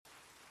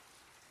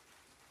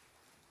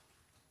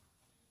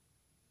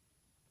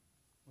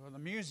Well, the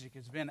music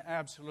has been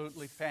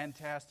absolutely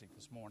fantastic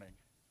this morning.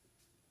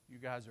 You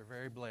guys are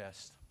very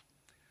blessed.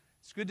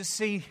 It's good to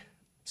see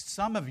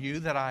some of you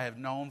that I have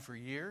known for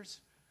years,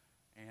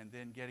 and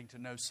then getting to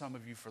know some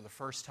of you for the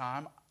first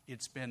time.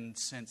 It's been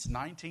since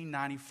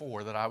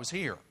 1994 that I was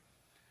here.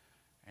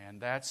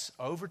 And that's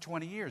over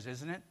 20 years,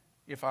 isn't it?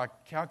 If I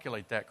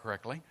calculate that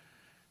correctly.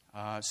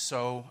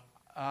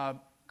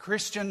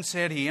 Christian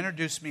said he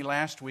introduced me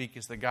last week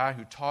as the guy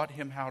who taught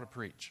him how to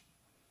preach.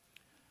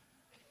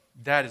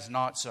 That is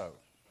not so.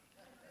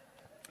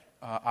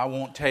 I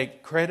won't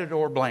take credit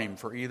or blame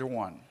for either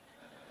one.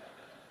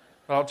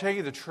 But I'll tell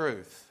you the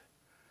truth.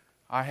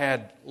 I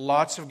had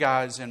lots of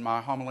guys in my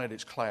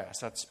homiletics class,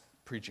 that's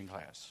preaching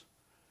class.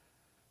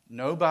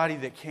 Nobody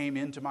that came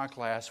into my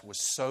class was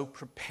so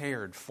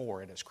prepared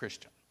for it as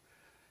Christian.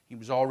 He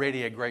was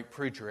already a great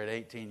preacher at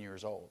 18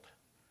 years old.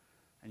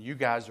 And you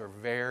guys are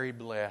very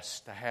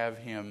blessed to have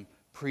him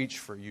preach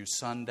for you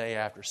Sunday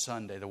after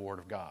Sunday the Word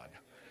of God.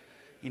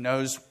 He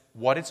knows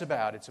what it's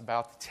about. It's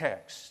about the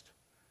text.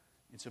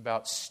 It's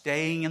about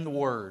staying in the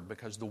Word,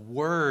 because the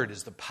Word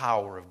is the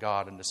power of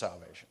God unto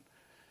salvation.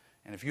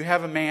 And if you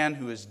have a man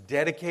who is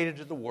dedicated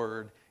to the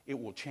Word, it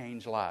will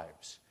change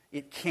lives.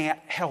 It can't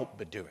help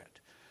but do it.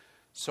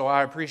 So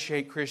I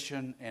appreciate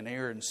Christian and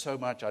Erin so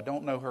much. I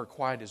don't know her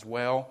quite as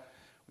well.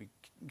 We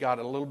got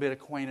a little bit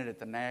acquainted at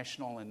the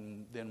National,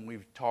 and then we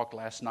talked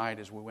last night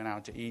as we went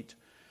out to eat.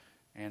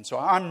 And so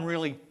I'm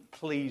really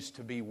pleased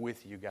to be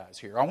with you guys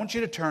here. I want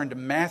you to turn to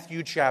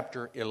Matthew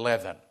chapter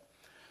 11.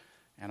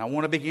 And I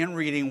want to begin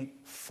reading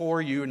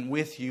for you and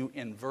with you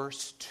in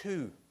verse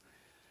 2.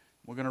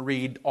 We're going to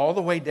read all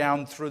the way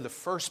down through the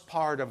first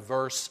part of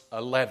verse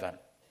 11.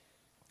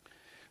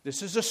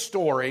 This is a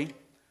story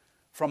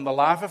from the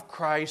life of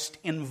Christ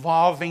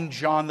involving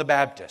John the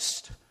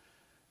Baptist.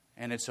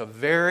 And it's a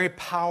very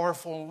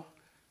powerful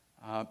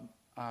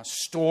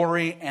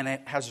story, and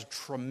it has a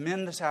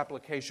tremendous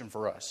application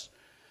for us.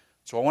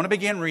 So I want to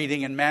begin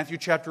reading in Matthew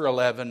chapter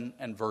 11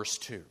 and verse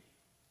 2.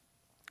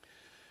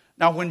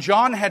 Now when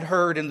John had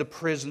heard in the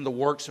prison the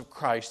works of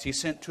Christ, he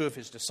sent two of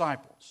his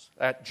disciples.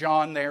 That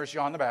John there is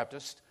John the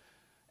Baptist.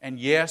 And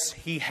yes,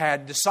 he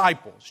had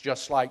disciples,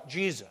 just like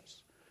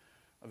Jesus.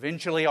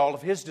 Eventually all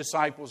of his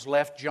disciples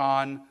left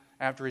John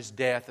after his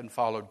death and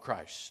followed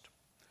Christ.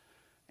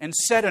 And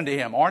said unto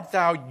him, Art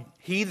thou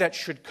he that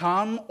should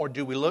come, or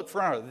do we look for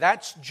another?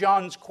 That's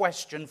John's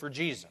question for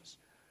Jesus.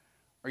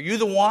 Are you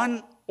the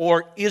one,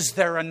 or is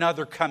there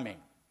another coming?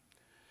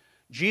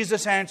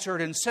 Jesus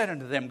answered and said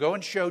unto them, Go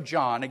and show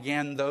John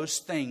again those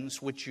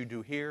things which you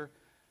do hear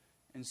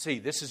and see.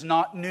 This is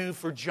not new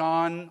for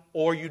John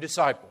or you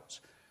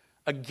disciples.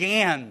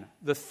 Again,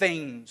 the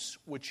things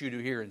which you do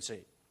hear and see.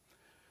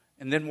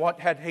 And then what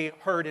had he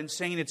heard and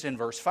seen? It's in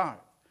verse 5.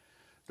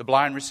 The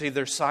blind receive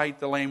their sight,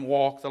 the lame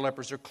walk, the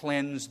lepers are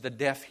cleansed, the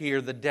deaf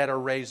hear, the dead are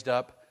raised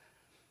up,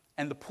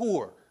 and the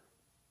poor,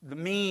 the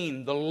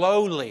mean, the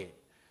lowly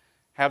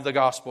have the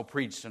gospel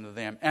preached unto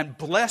them. And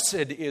blessed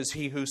is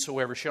he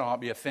whosoever shall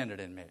not be offended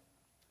in me.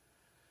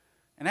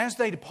 And as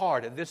they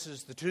departed, this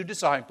is the two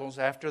disciples,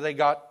 after they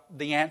got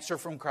the answer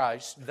from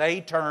Christ, they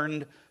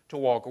turned to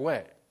walk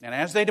away. And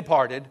as they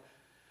departed,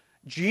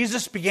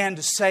 Jesus began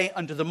to say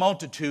unto the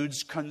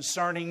multitudes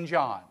concerning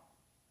John.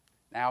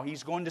 Now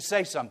he's going to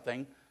say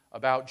something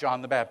about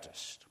John the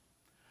Baptist.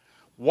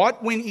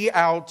 What went ye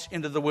out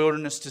into the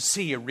wilderness to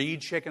see? A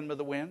reed shaken by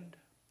the wind?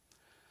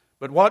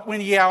 But what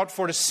went ye out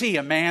for to see?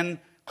 A man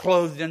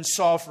clothed in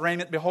soft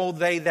raiment? Behold,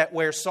 they that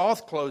wear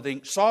soft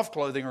clothing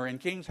are in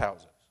kings'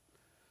 houses.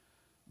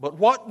 But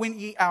what went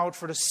ye out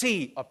for to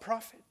see? A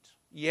prophet?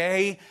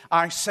 Yea,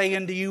 I say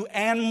unto you,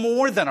 and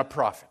more than a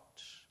prophet.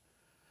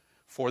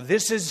 For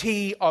this is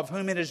he of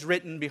whom it is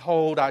written,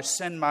 Behold, I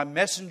send my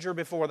messenger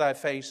before thy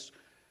face,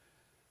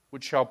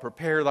 which shall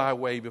prepare thy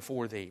way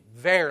before thee.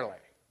 Verily,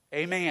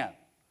 amen.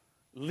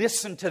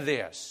 Listen to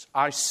this.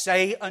 I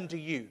say unto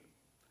you,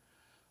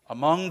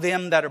 among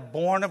them that are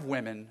born of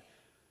women,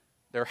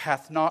 there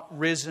hath not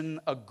risen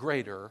a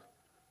greater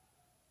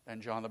than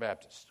John the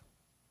Baptist.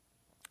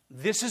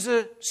 This is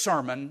a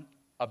sermon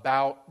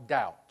about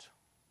doubt.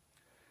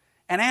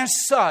 And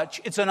as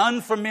such, it's an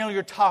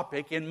unfamiliar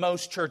topic in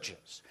most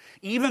churches,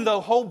 even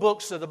though whole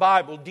books of the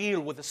Bible deal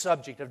with the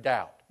subject of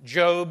doubt.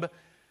 Job,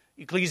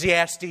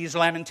 Ecclesiastes,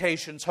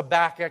 Lamentations,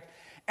 Habakkuk,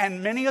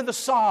 and many of the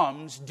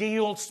Psalms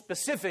deal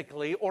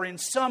specifically or in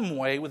some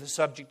way with the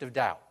subject of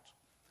doubt.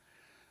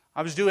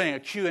 I was doing a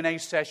Q&A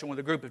session with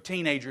a group of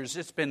teenagers.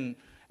 It's been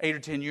 8 or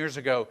 10 years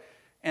ago.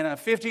 And a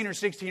 15 or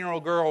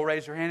 16-year-old girl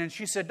raised her hand and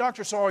she said,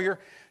 Dr. Sawyer,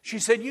 she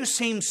said, you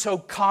seem so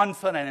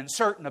confident and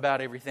certain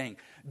about everything.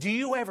 Do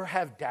you ever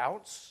have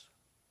doubts?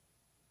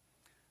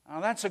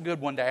 Now, that's a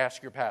good one to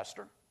ask your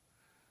pastor.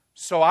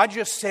 So I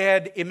just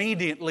said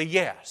immediately,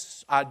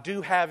 yes, I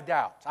do have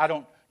doubts. I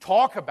don't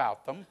talk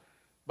about them,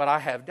 but I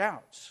have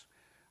doubts.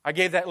 I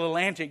gave that little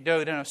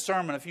anecdote in a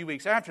sermon a few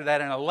weeks after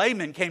that, and a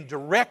layman came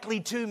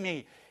directly to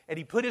me, and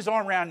he put his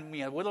arm around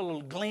me with a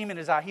little gleam in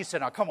his eye. He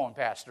said, now come on,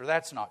 Pastor,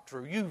 that's not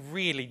true. You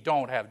really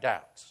don't have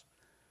doubts.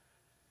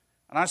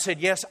 And I said,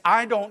 yes,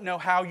 I don't know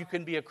how you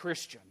can be a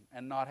Christian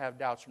and not have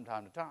doubts from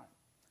time to time.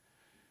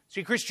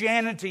 See,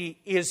 Christianity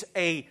is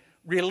a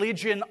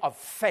religion of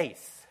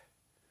faith.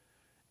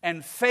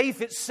 And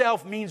faith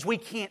itself means we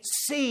can't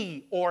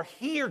see or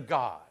hear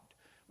God.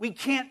 We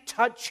can't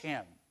touch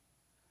Him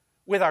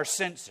with our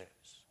senses.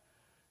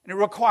 And it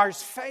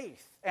requires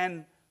faith.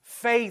 And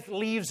faith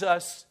leaves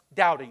us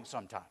doubting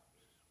sometimes.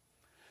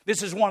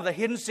 This is one of the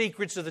hidden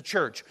secrets of the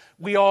church.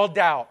 We all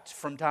doubt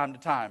from time to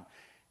time.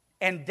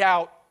 And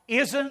doubt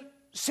isn't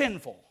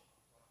sinful.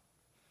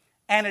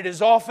 And it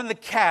is often the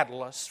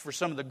catalyst for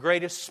some of the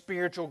greatest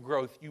spiritual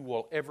growth you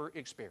will ever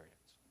experience.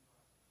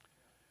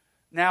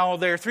 Now,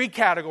 there are three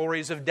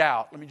categories of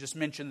doubt. Let me just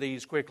mention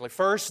these quickly.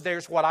 First,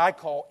 there's what I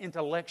call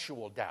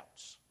intellectual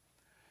doubts.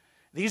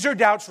 These are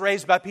doubts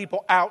raised by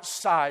people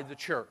outside the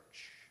church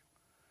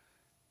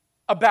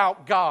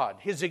about God,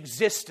 His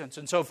existence,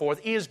 and so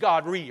forth. Is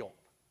God real?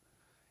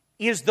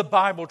 Is the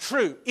Bible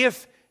true?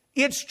 If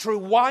it's true,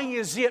 why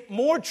is it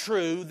more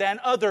true than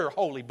other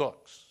holy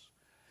books?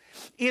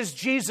 Is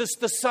Jesus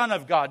the Son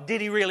of God?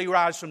 Did He really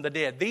rise from the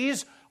dead?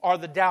 These are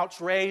the doubts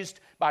raised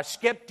by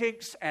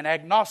skeptics and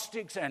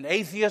agnostics and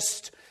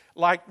atheists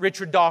like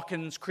Richard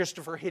Dawkins,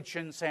 Christopher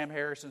Hitchens, Sam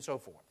Harris, and so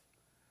forth.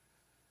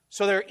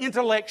 So there are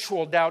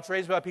intellectual doubts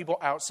raised by people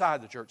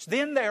outside the church.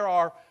 Then there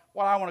are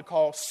what I want to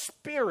call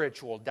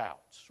spiritual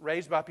doubts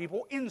raised by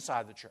people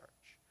inside the church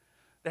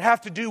that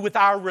have to do with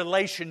our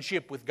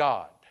relationship with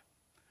God.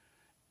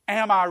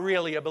 Am I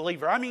really a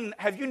believer? I mean,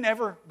 have you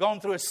never gone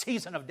through a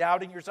season of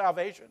doubting your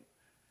salvation?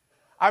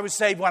 I was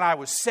saved when I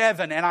was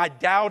 7, and I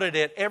doubted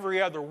it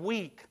every other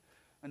week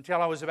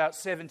until I was about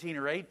 17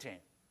 or 18.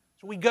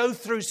 So we go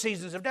through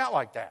seasons of doubt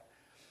like that.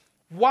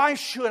 Why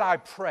should I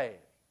pray?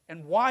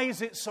 And why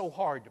is it so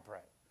hard to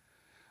pray?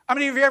 How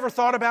many of you ever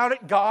thought about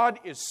it? God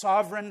is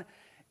sovereign,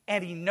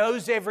 and He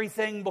knows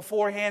everything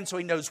beforehand, so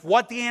He knows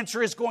what the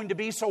answer is going to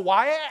be, so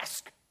why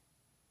ask?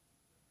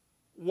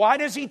 Why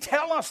does He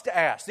tell us to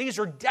ask? These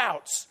are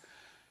doubts.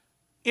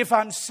 If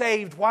I'm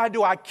saved, why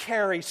do I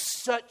carry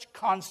such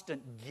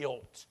constant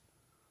guilt?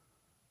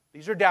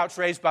 These are doubts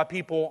raised by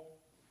people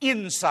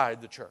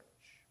inside the church.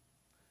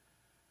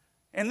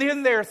 And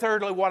then there are,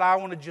 thirdly, what I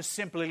want to just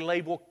simply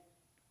label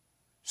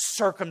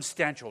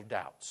circumstantial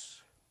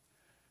doubts.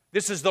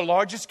 This is the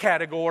largest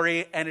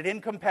category, and it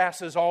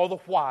encompasses all the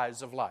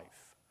whys of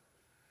life.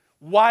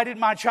 Why did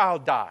my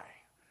child die?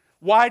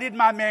 Why did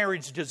my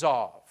marriage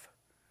dissolve?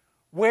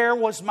 Where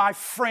was my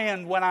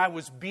friend when I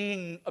was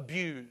being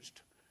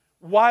abused?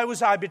 Why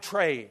was I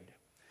betrayed?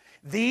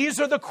 These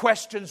are the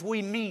questions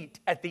we meet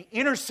at the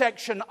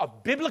intersection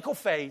of biblical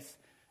faith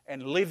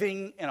and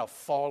living in a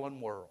fallen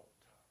world.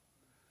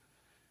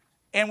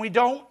 And we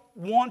don't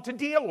want to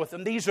deal with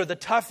them. These are the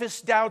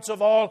toughest doubts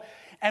of all,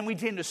 and we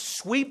tend to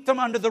sweep them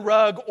under the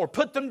rug or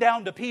put them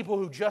down to people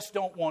who just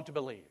don't want to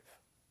believe.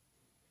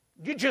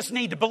 You just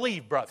need to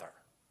believe, brother.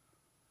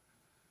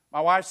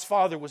 My wife's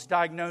father was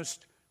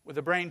diagnosed with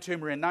a brain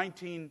tumor in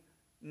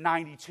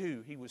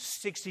 1992. He was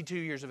 62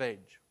 years of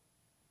age.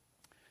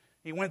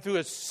 He went through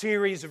a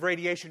series of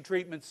radiation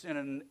treatments in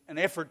an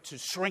effort to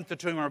shrink the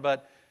tumor,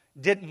 but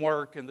didn't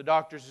work, and the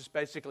doctors just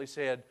basically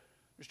said,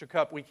 Mr.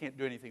 Cupp, we can't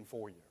do anything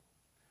for you.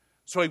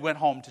 So he went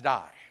home to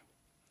die.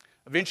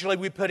 Eventually,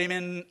 we put him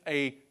in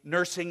a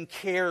nursing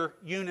care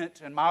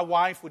unit, and my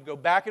wife would go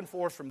back and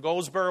forth from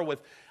Goldsboro with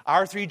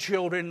our 3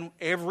 children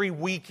every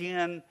week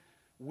in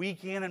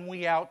and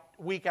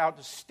week out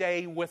to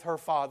stay with her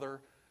father.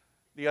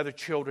 The other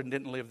children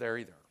didn't live there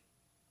either.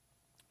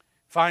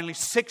 Finally,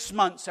 6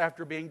 months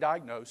after being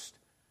diagnosed,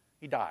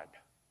 he died.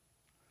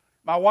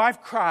 My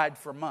wife cried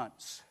for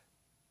months.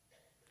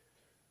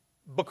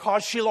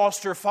 Because she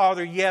lost her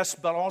father, yes,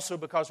 but also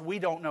because we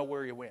don't know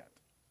where he went.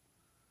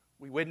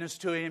 We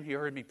witnessed to him. He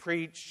heard me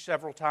preach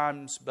several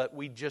times, but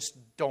we just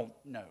don't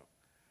know.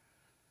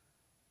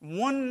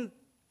 One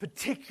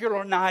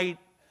particular night,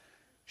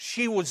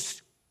 she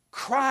was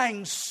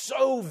crying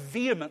so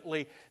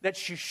vehemently that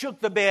she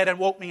shook the bed and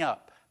woke me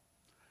up.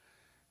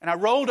 And I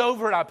rolled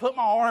over and I put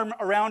my arm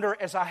around her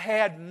as I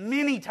had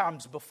many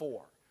times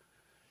before.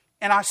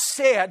 And I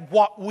said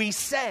what we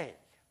say.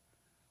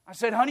 I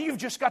said, honey, you've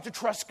just got to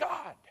trust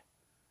God.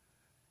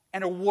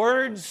 And her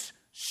words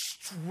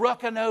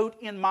struck a note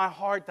in my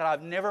heart that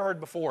I've never heard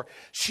before.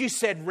 She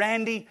said,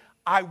 Randy,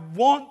 I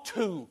want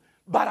to,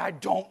 but I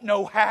don't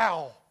know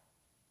how.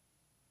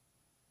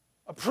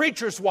 A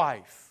preacher's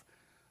wife,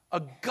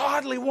 a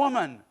godly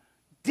woman,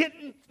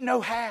 didn't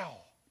know how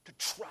to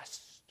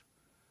trust.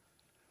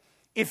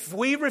 If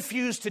we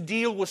refuse to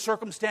deal with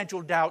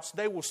circumstantial doubts,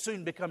 they will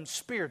soon become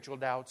spiritual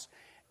doubts,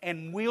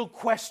 and we'll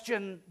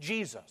question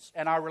Jesus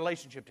and our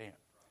relationship to Him.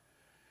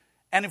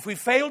 And if we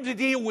fail to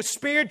deal with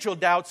spiritual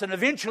doubts, then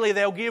eventually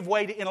they'll give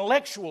way to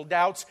intellectual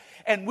doubts,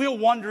 and we'll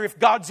wonder if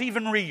God's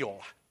even real.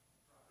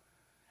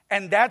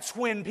 And that's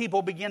when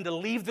people begin to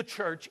leave the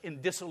church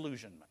in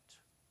disillusionment.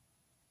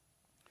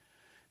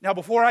 Now,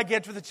 before I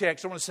get to the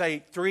text, I want to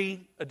say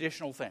 3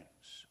 additional things.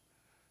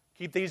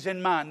 Keep these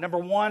in mind. Number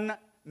 1,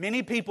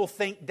 many people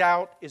think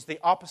doubt is the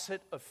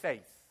opposite of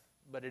faith,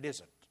 but it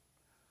isn't.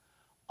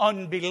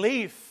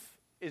 Unbelief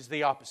is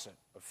the opposite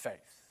of faith.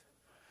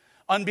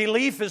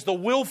 Unbelief is the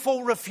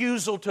willful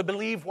refusal to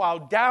believe, while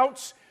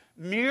doubts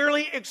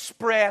merely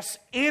express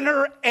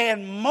inner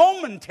and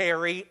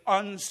momentary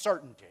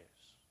uncertainties.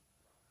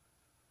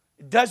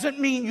 It doesn't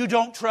mean you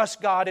don't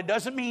trust God. It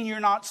doesn't mean you're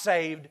not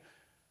saved.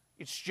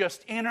 It's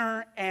just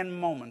inner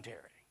and momentary.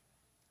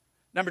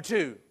 Number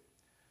two,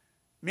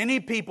 many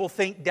people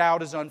think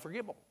doubt is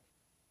unforgivable,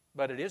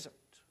 but it isn't.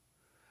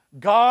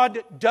 God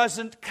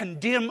doesn't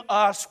condemn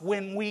us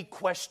when we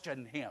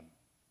question Him.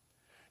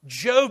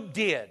 Job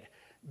did.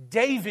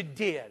 David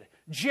did.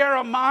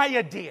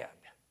 Jeremiah did.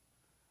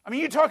 I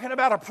mean, you're talking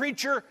about a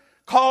preacher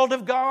called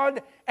of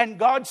God, and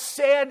God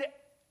said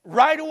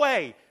right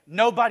away,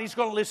 nobody's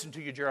going to listen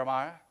to you,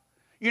 Jeremiah.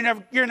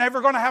 You're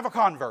never going to have a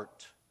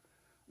convert.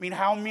 I mean,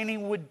 how many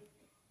would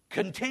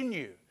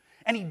continue?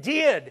 And he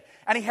did,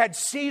 and he had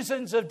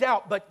seasons of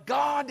doubt, but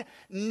God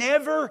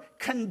never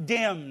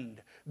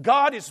condemned.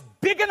 God is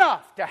big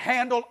enough to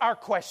handle our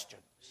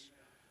questions,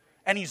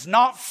 and He's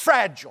not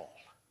fragile,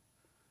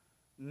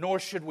 nor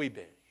should we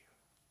be.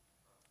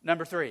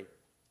 Number three,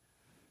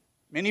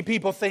 many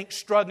people think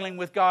struggling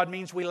with God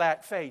means we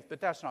lack faith,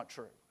 but that's not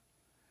true.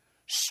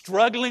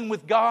 Struggling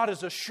with God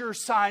is a sure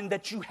sign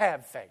that you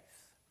have faith.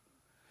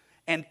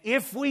 And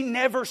if we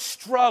never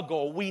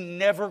struggle, we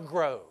never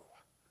grow.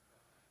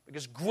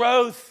 Because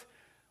growth,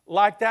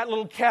 like that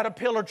little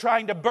caterpillar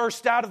trying to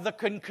burst out of the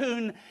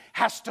cocoon,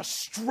 has to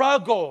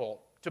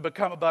struggle to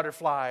become a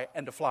butterfly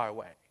and to fly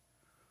away.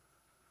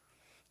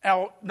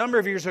 Now, a number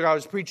of years ago, I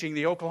was preaching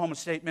the Oklahoma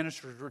State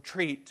Ministers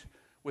Retreat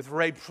with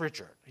Ray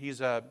Pritchard.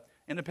 He's an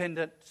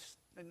independent,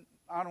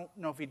 I don't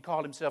know if he'd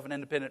call himself an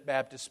independent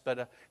Baptist, but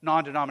a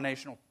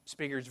non-denominational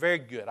speaker. He's very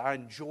good. I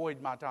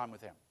enjoyed my time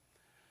with him.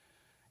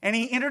 And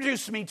he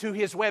introduced me to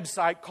his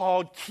website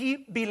called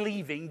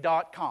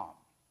keepbelieving.com.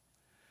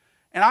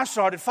 And I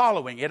started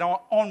following it.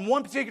 On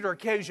one particular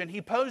occasion,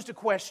 he posed a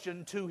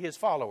question to his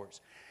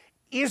followers.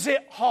 Is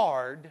it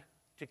hard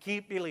to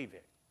keep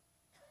believing?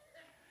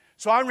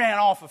 So I ran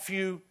off a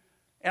few,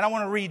 and I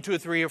want to read 2 or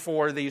 3 or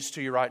 4 of these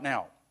to you right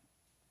now.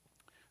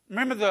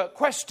 Remember, the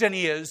question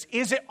is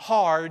it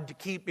hard to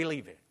keep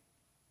believing?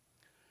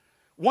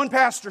 One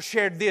pastor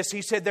shared this.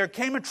 He said, there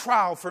came a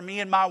trial for me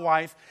and my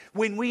wife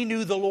when we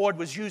knew the Lord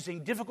was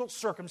using difficult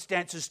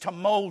circumstances to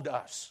mold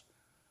us.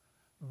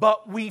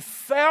 But we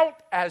felt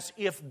as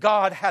if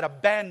God had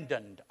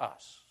abandoned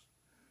us.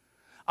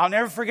 I'll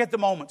never forget the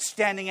moment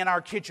standing in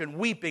our kitchen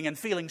weeping and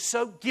feeling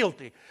so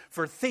guilty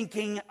for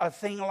thinking a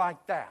thing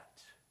like that.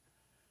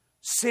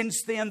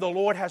 Since then, the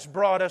Lord has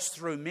brought us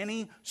through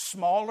many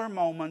smaller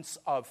moments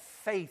of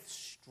faith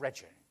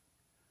stretching.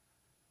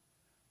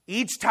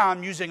 Each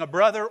time using a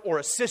brother or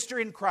a sister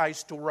in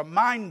Christ to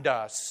remind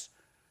us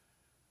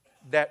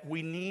that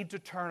we need to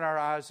turn our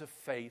eyes of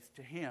faith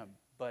to Him,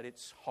 but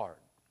it's hard.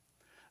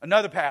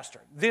 Another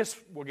pastor, this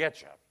will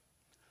get you.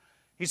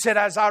 He said,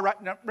 as I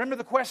write, now remember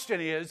the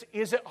question is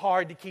it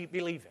hard to keep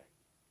believing?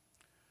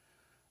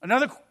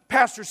 Another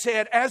pastor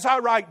said, as I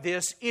write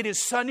this, it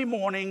is Sunday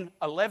morning,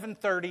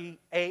 11:30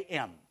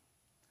 a.m.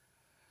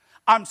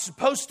 I'm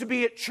supposed to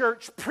be at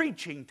church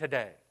preaching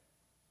today.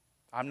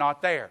 I'm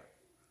not there.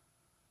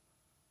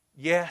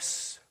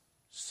 Yes,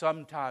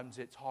 sometimes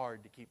it's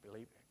hard to keep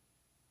believing.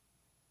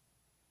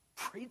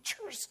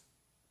 Preachers?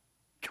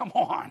 Come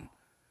on.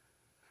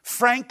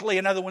 Frankly,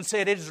 another one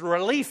said, it is a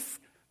relief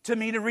to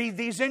me to read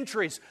these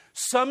entries.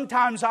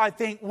 Sometimes I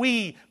think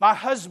we, my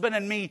husband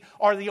and me,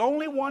 are the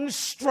only ones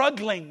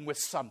struggling with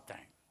something.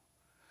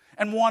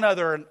 And one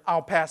other, and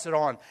I'll pass it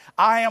on.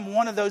 I am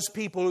one of those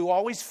people who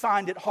always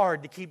find it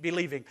hard to keep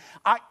believing.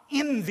 I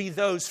envy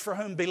those for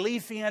whom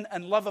belief in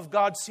and love of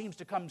God seems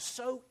to come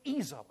so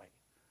easily.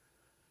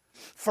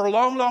 For a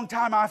long, long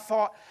time I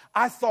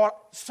thought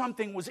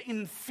something was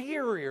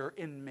inferior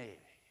in me.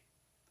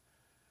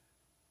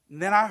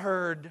 And then I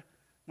heard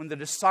when the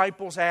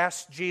disciples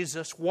asked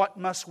Jesus, what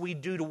must we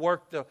do to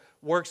work the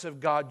works of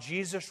God?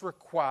 Jesus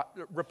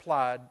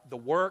replied, the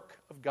work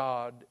of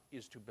God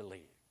is to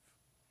believe.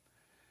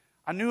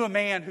 I knew a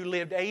man who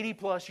lived 80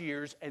 plus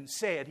years and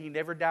said he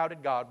never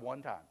doubted God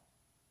one time.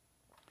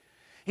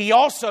 He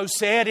also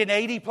said in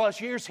 80 plus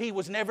years he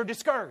was never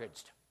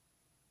discouraged.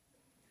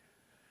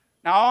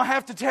 Now I'll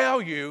have to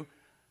tell you,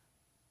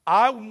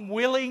 I'm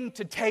willing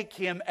to take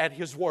him at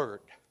his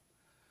word.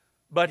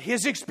 But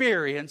his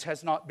experience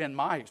has not been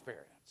my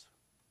experience.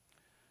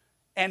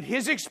 And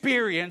his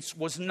experience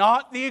was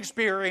not the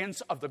experience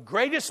of the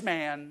greatest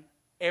man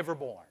ever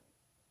born,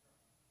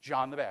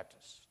 John the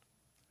Baptist.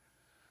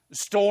 The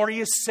story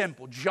is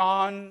simple.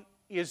 John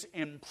is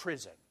in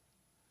prison.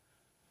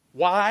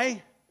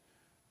 Why?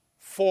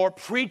 For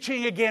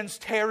preaching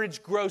against Herod's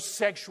gross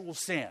sexual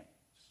sins.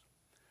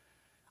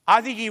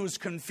 I think he was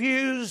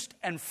confused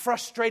and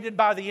frustrated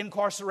by the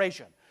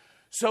incarceration.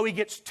 So he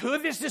gets 2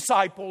 of his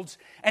disciples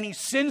and he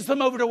sends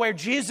them over to where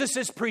Jesus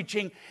is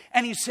preaching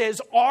and he says,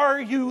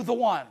 are you the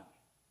one?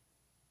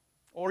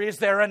 Or is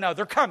there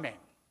another coming?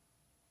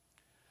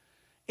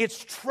 It's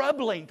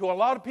troubling to a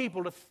lot of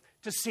people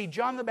to see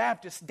John the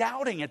Baptist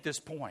doubting at this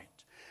point.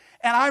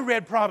 And I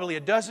read probably a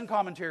dozen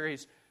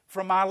commentaries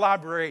from my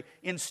library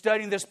in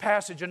studying this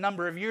passage a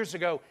number of years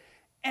ago,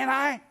 and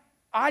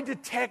I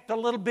detect a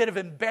little bit of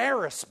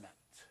embarrassment.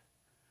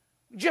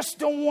 Just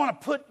don't want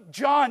to put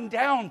John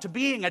down to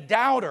being a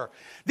doubter.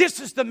 This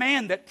is the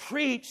man that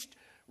preached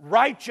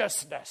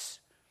righteousness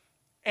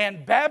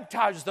and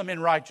baptized them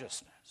in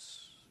righteousness.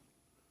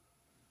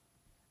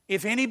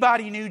 If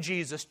anybody knew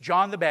Jesus,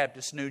 John the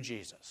Baptist knew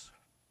Jesus.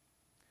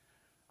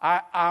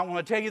 I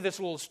want to tell you this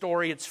little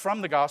story. It's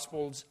from the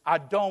Gospels. I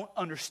don't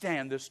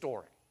understand this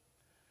story.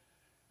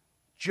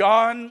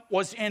 John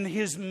was in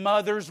his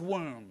mother's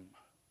womb,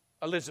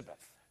 Elizabeth.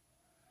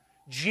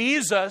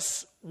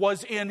 Jesus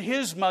was in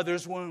his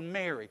mother's womb,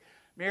 Mary.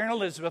 Mary and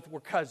Elizabeth were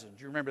cousins.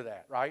 You remember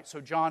that, right?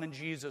 So John and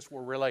Jesus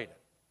were related.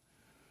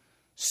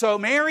 So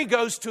Mary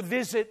goes to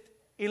visit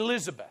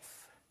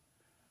Elizabeth,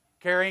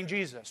 carrying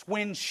Jesus.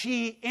 When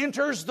she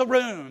enters the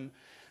room,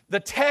 the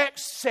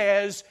text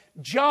says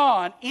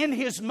John, in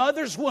his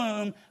mother's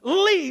womb,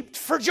 leaped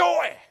for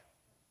joy.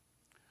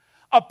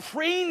 A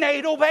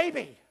prenatal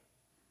baby.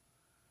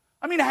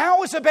 I mean,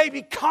 how is a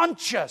baby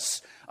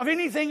conscious of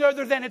anything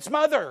other than its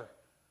mother?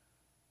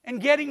 And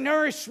getting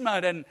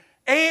nourishment and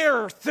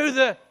air through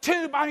the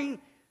tube. I mean,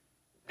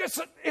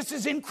 this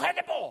is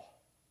incredible.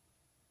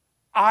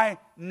 I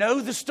know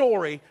the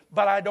story,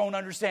 but I don't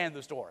understand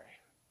the story.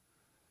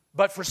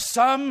 But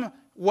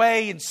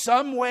in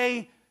some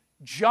way,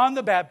 John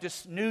the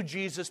Baptist knew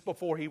Jesus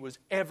before he was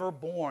ever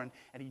born,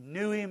 and he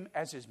knew him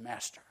as his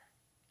master.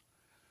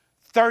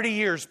 30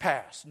 years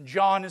pass, and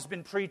John has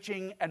been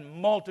preaching, and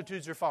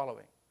multitudes are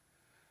following.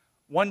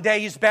 One day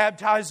he's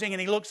baptizing, and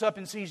he looks up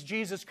and sees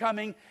Jesus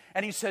coming,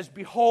 and he says,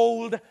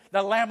 "Behold,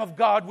 the Lamb of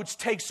God which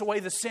takes away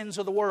the sins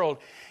of the world.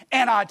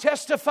 And I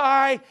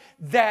testify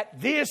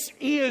that this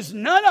is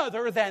none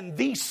other than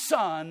the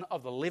Son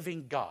of the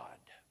living God."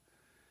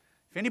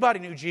 If anybody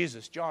knew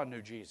Jesus, John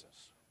knew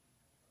Jesus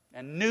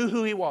and knew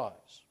who he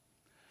was.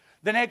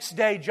 The next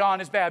day, John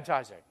is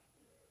baptizing.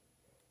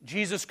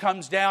 Jesus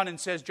comes down and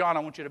says, "John, I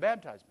want you to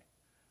baptize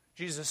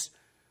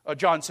me."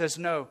 John says,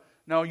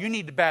 No, you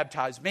need to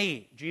baptize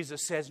me.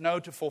 Jesus says, "No,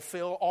 to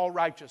fulfill all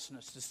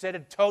righteousness, to set a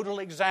total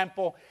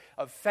example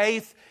of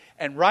faith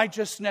and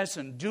righteousness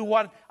and do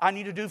what I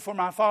need to do for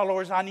my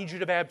followers. I need you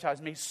to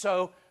baptize me."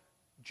 So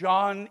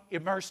John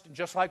immersed,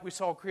 just like we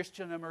saw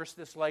Christian immerse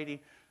this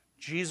lady,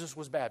 Jesus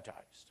was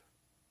baptized.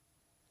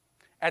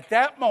 At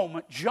that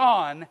moment,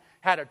 John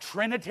had a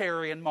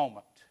Trinitarian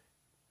moment.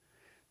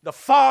 The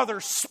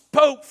Father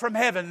spoke from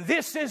heaven,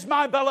 "This is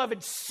my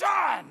beloved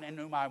Son, in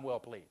whom I am well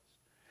pleased."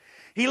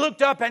 He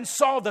looked up and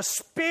saw the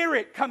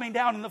Spirit coming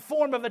down in the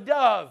form of a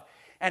dove,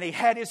 and he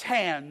had his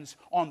hands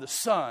on the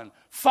Son.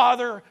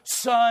 Father,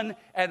 Son,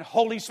 and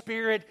Holy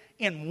Spirit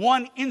in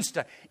one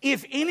instant.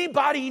 If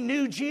anybody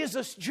knew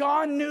Jesus,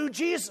 John knew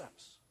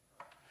Jesus.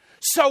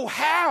 So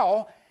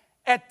how,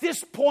 at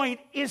this point,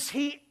 is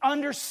he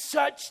under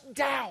such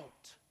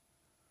doubt?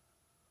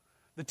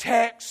 The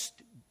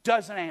text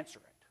doesn't answer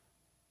it.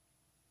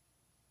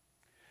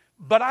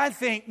 But I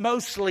think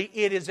mostly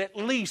it is at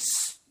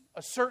least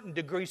a certain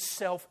degree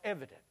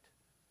self-evident.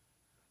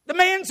 The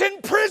man's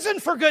in prison,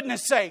 for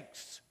goodness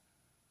sakes.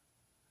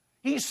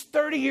 He's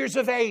 30 years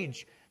of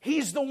age.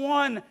 He's the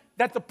one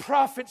that the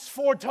prophets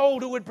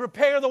foretold who would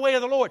prepare the way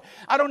of the Lord.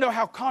 I don't know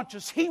how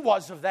conscious he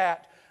was of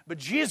that, but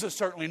Jesus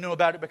certainly knew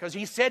about it because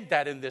he said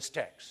that in this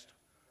text.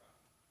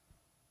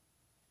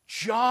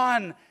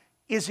 John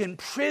is in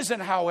prison,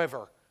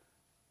 however,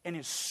 and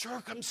his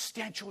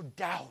circumstantial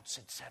doubts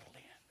had settled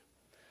in.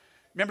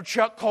 Remember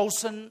Chuck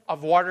Colson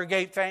of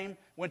Watergate fame?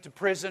 Went to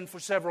prison for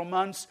several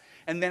months,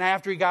 and then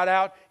after he got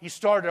out, he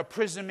started a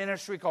prison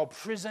ministry called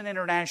Prison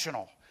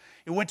International.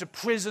 He went to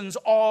prisons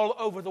all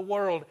over the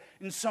world,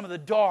 in some of the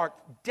dark,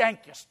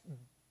 dankest,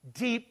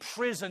 deep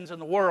prisons in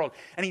the world,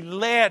 and he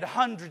led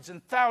hundreds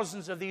and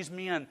thousands of these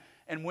men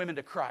and women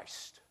to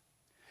Christ.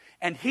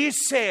 And he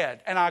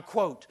said, and I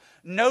quote,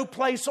 "No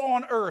place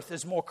on earth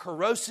is more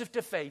corrosive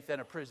to faith than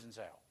a prison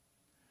cell.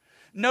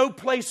 No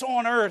place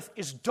on earth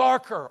is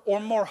darker or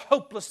more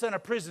hopeless than a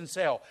prison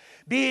cell.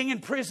 Being in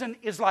prison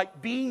is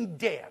like being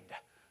dead.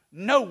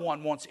 No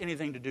one wants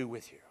anything to do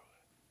with you."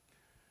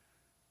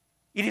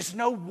 It is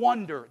no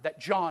wonder that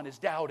John is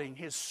doubting.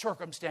 His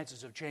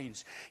circumstances have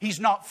changed. He's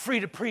not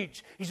free to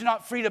preach. He's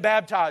not free to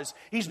baptize.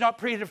 He's not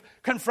free to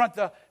confront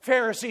the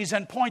Pharisees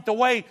and point the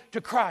way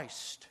to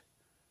Christ.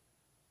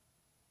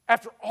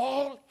 After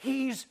all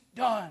he's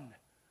done,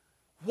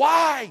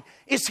 why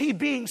is he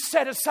being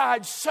set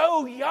aside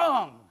so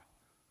young?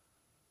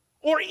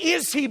 Or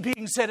is he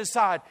being set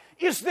aside?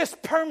 Is this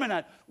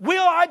permanent?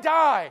 Will I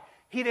die?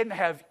 He didn't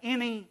have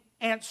any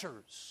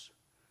answers.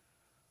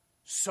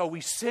 So he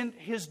sent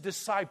his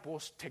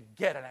disciples to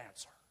get an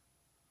answer.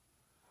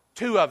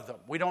 2 of them.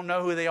 We don't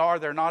know who they are.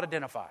 They're not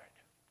identified.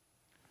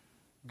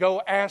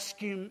 Go ask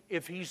him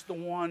if he's the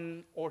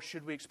one, or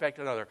should we expect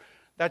another?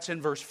 That's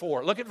in verse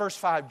 4. Look at verse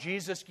 5.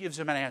 Jesus gives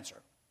him an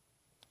answer.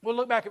 We'll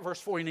look back at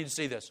verse 4. You need to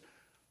see this.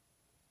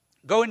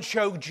 Go and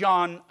show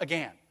John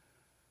again.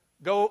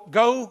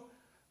 Go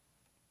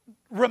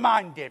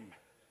remind him.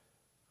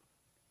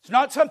 It's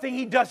not something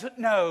he doesn't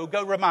know.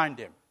 Go remind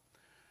him.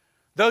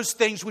 Those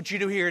things which you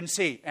do hear and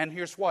see. And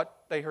here's what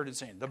they heard and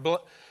seen.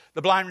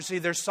 The blind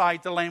receive their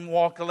sight, the lame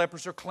walk, the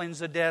lepers are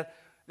cleansed,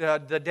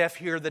 the deaf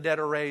hear, the dead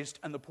are raised,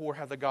 and the poor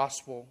have the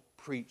gospel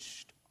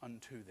preached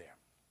unto them.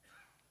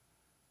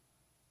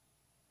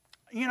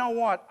 You know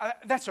what?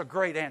 That's a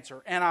great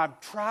answer. And I've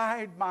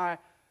tried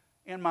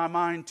in my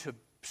mind to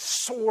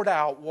sort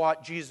out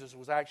what Jesus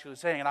was actually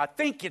saying. And I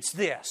think it's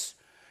this.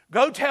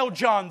 Go tell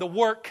John the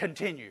work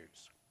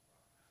continues.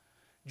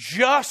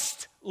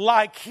 Just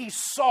like he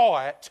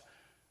saw it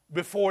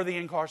before the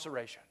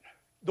incarceration.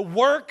 The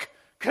work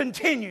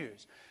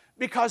continues.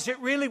 Because it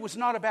really was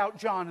not about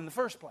John in the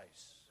first place.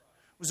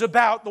 It was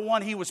about the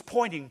one he was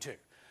pointing to.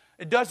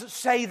 It doesn't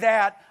say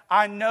that.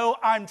 I know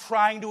I'm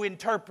trying to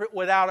interpret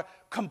without a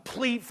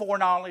complete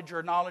foreknowledge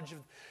or knowledge of,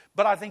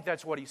 but I think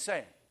that's what he's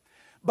saying.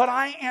 But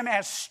I am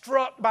as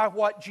struck by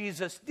what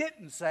Jesus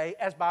didn't say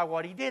as by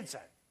what he did say.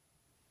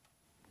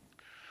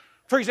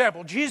 For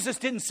example, Jesus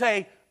didn't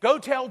say, go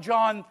tell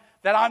John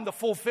that I'm the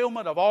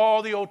fulfillment of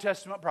all the Old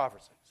Testament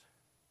prophecies.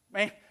 I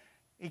mean,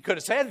 he could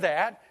have said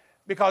that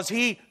because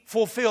he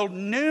fulfilled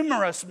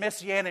numerous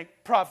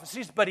messianic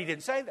prophecies, but he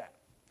didn't say that.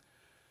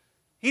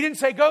 He didn't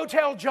say, go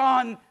tell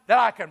John that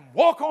I can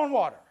walk on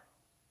water.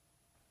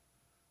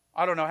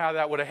 I don't know how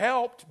that would have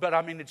helped, but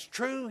I mean, it's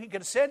true. He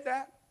could have said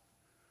that.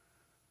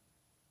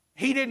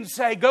 He didn't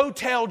say, go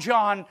tell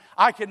John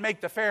I can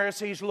make the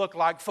Pharisees look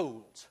like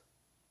fools.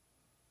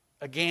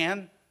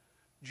 Again,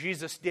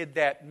 Jesus did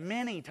that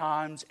many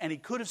times, and he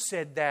could have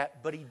said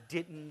that, but he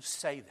didn't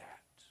say that.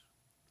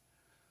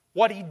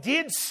 What he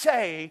did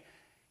say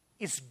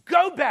is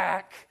go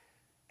back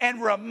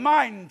and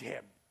remind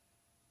him.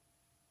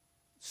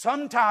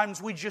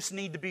 Sometimes we just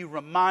need to be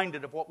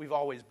reminded of what we've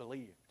always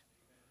believed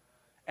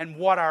and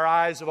what our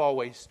eyes have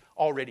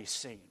already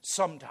seen.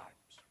 Sometimes.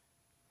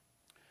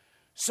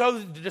 So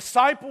the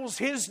disciples,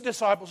 his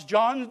disciples,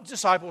 John's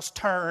disciples,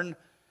 turn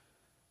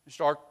and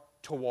start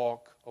to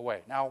walk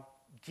away. Now,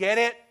 get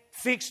it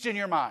fixed in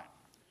your mind.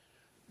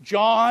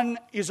 John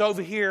is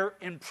over here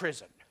in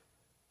prison.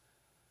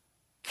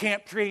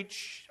 Can't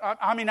preach.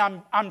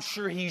 I'm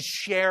sure he's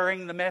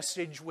sharing the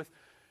message with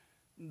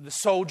the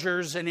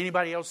soldiers and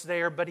anybody else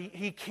there, but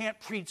he can't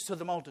preach to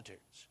the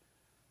multitudes.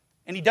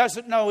 And he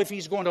doesn't know if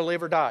he's going to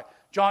live or die.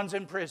 John's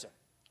in prison.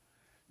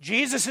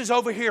 Jesus is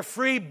over here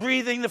free,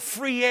 breathing the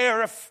free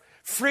air of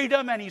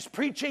freedom, and he's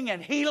preaching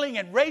and healing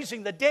and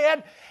raising the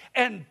dead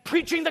and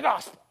preaching the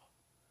gospel.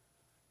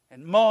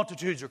 And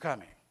multitudes are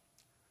coming.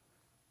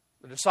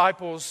 The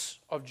disciples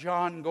of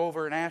John go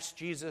over and ask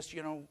Jesus,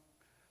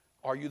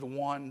 are you the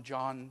one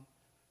John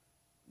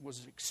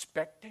was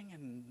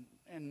expecting?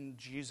 And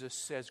Jesus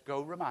says,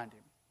 go remind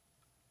him.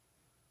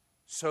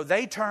 So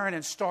they turn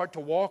and start to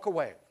walk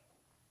away.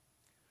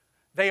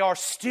 They are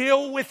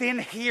still within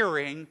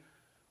hearing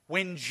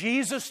when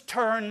Jesus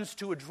turns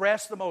to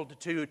address the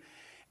multitude,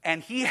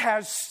 and he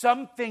has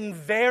something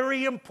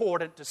very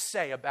important to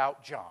say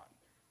about John.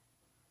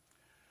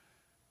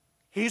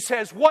 He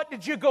says, what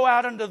did you go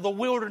out into the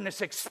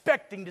wilderness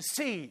expecting to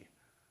see?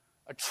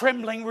 A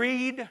trembling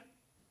reed?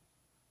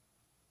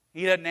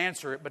 He doesn't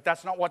answer it, but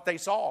that's not what they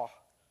saw.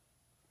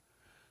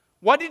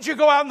 What did you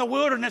go out in the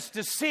wilderness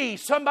to see?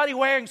 Somebody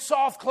wearing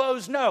soft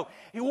clothes? No.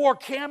 He wore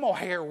camel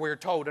hair, we're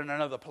told, in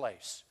another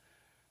place.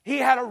 He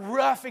had a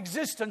rough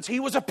existence. He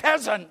was a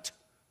peasant.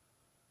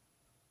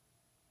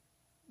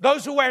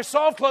 Those who wear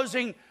soft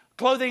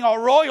clothing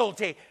are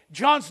royalty.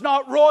 John's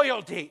not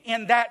royalty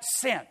in that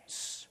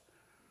sense.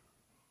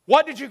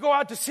 What did you go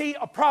out to see?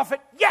 A prophet?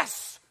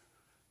 Yes!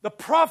 The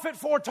prophet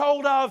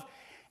foretold of,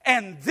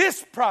 and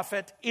this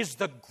prophet is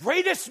the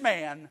greatest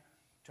man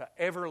to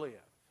ever live.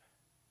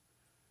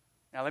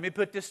 Now let me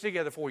put this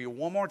together for you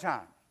one more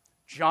time.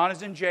 John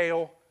is in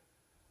jail.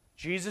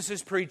 Jesus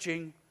is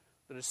preaching.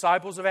 The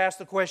disciples have asked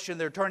the question.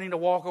 They're turning to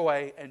walk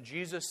away. And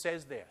Jesus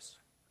says this.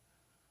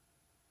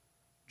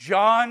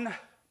 John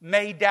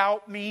may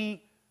doubt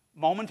me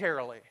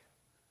momentarily,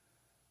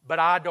 but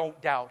I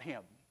don't doubt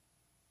him.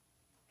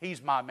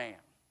 He's my man.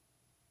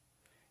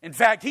 In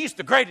fact, he's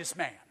the greatest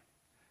man.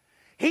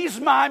 He's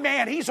my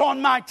man. He's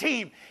on my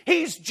team.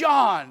 He's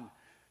John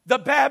the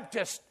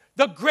Baptist,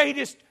 the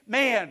greatest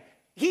man.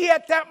 He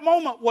at that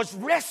moment was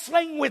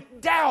wrestling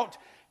with doubt.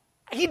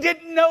 He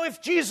didn't know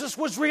if Jesus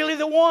was really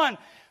the one.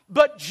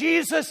 But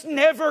Jesus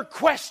never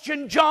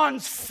questioned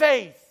John's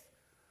faith.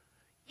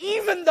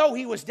 Even though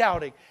he was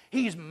doubting.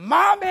 He's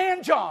my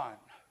man, John.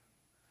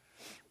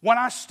 When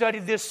I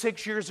studied this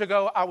 6 years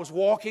ago, I was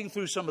walking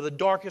through some of the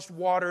darkest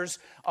waters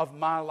of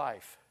my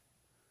life.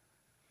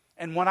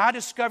 And when I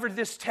discovered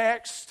this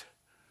text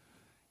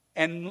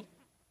and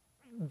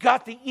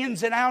got the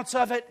ins and outs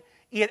of it,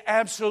 it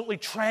absolutely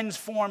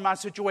transformed my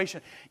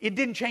situation. It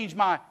didn't change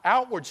my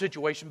outward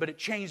situation, but it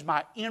changed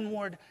my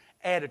inward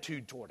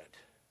attitude toward it.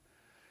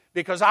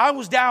 Because I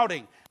was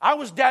doubting. I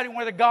was doubting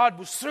whether God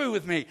was through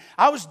with me.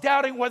 I was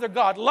doubting whether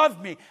God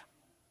loved me.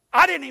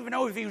 I didn't even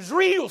know if He was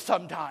real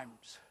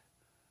sometimes.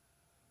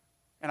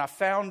 And I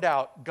found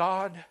out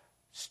God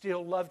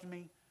still loved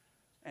me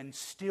and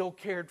still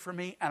cared for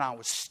me, and I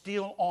was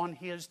still on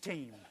His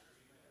team.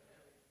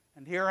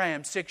 And here I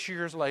am 6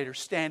 years later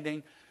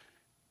standing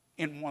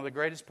in one of the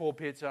greatest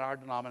pulpits in our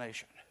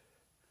denomination.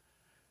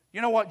 You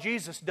know what?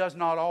 Jesus does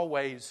not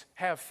always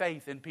have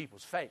faith in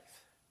people's faith.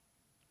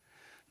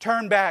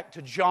 Turn back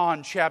to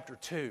John chapter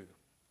 2.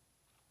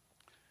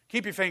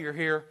 Keep your finger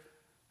here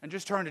and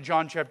just turn to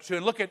John chapter 2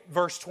 and look at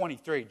verse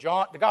 23.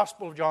 John, the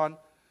Gospel of John.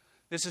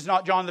 This is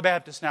not John the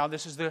Baptist now.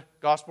 This is the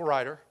Gospel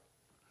writer,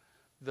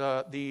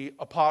 the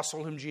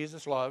apostle whom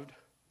Jesus loved.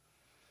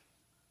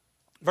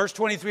 Verse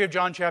 23 of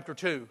John chapter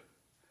 2.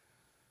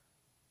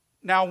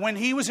 Now, when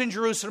he was in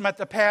Jerusalem at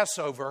the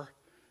Passover,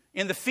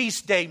 in the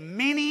feast day,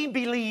 many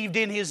believed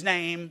in his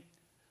name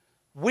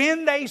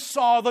when they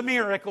saw the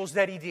miracles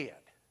that he did.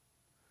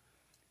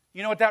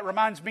 You know what that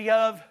reminds me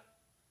of?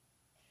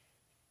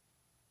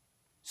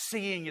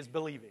 Seeing is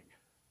believing.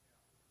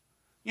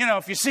 You know,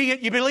 if you see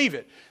it, you believe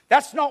it.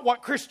 That's not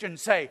what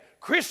Christians say.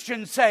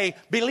 Christians say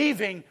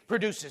believing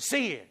produces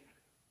seeing.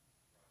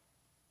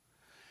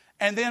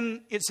 And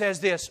then it says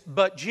this,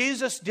 but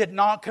Jesus did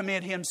not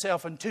commit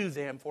himself unto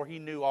them, for he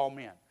knew all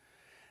men.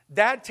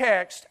 That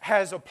text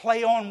has a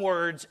play on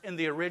words in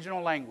the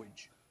original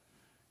language.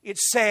 It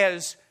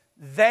says,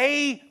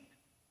 they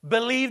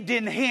believed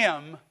in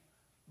him,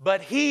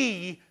 but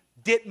he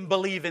didn't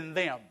believe in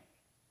them.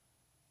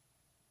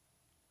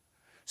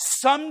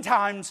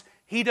 Sometimes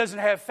he doesn't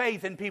have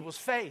faith in people's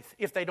faith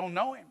if they don't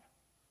know him.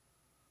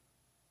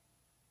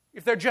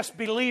 If they're just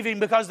believing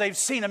because they've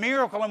seen a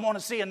miracle and want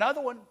to see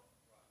another one.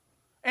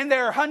 And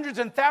there are hundreds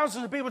and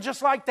thousands of people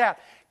just like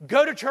that.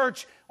 Go to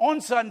church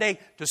on Sunday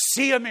to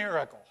see a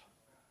miracle.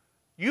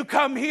 You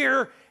come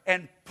here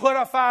and put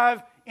a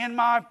 5 in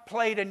my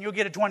plate and you'll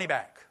get a 20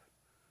 back.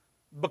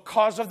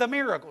 Because of the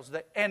miracles.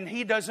 And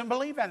he doesn't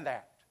believe in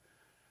that.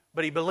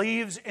 But he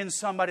believes in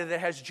somebody that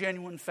has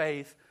genuine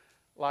faith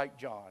like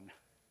John.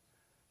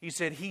 He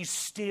said, he's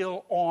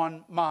still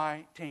on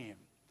my team.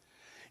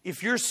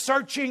 If you're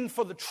searching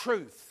for the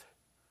truth,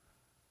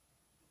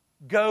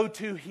 go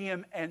to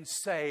him and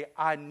say,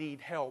 I need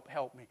help,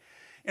 help me.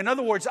 In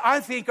other words, I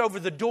think over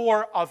the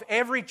door of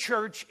every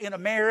church in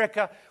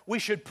America, we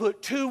should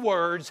put 2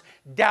 words,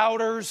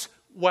 doubters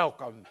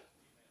welcome.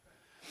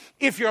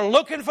 If you're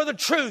looking for the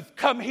truth,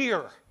 come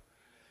here.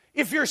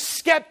 If you're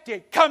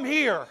skeptic, come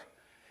here.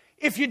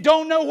 If you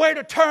don't know where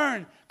to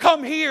turn,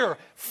 come here.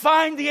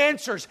 Find the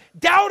answers.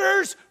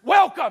 Doubters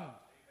welcome.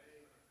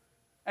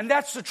 And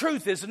that's the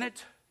truth, isn't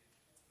it?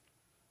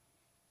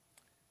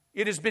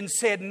 It has been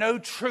said, no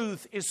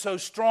truth is so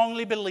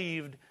strongly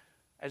believed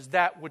as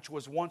that which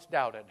was once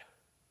doubted.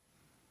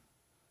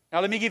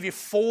 Now let me give you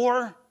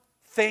 4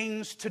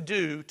 things to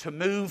do to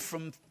move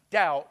from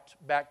doubt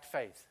back to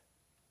faith.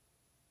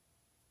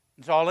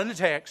 It's all in the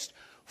text.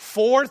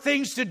 4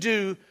 things to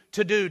do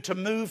to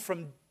move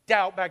from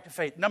doubt back to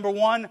faith. Number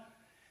 1,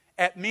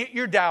 admit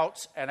your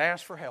doubts and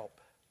ask for help.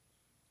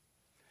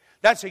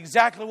 That's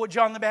exactly what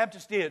John the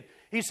Baptist did.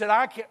 He said,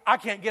 I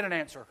can't get an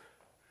answer.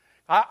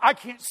 I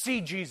can't see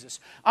Jesus.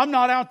 I'm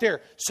not out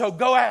there. So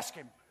go ask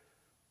him.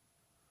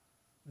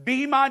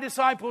 Be my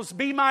disciples.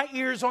 Be my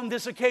ears on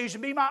this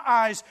occasion. Be my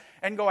eyes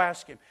and go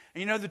ask him.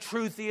 And you know the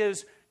truth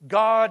is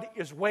God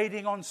is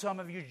waiting on some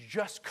of you.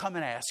 Just come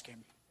and ask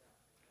him.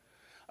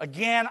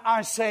 Again,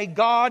 I say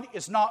God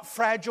is not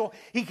fragile.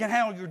 He can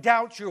handle your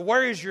doubts, your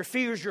worries, your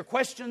fears, your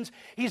questions.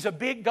 He's a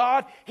big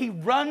God. He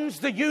runs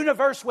the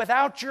universe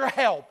without your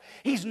help.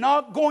 He's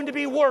not going to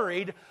be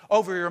worried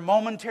over your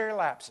momentary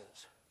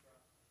lapses.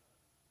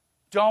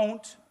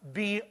 Don't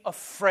be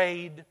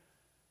afraid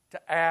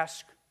to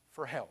ask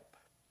for help.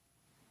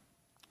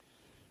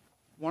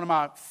 One of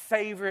my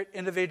favorite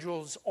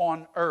individuals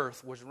on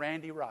earth was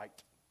Randy Wright.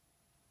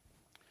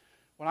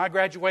 When I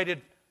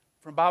graduated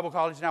from Bible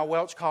College, now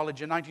Welch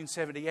College, in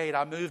 1978,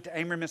 I moved to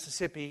Amory,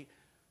 Mississippi,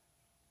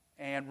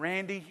 and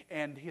Randy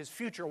and his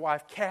future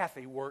wife,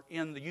 Kathy, were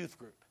in the youth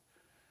group,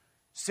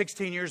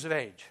 16 years of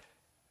age.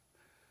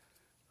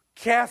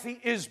 Kathy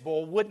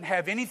Isbell wouldn't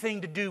have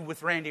anything to do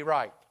with Randy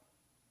Wright.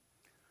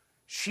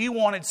 She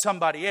wanted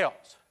somebody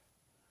else.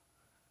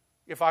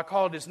 If I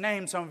called his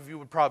name, some of you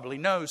would probably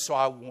know, so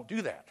I won't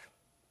do that.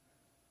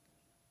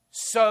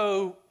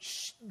 So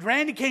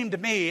Randy came to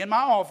me in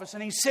my office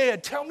and he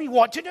said, tell me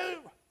what to do.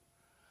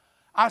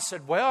 I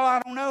said, well,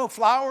 I don't know,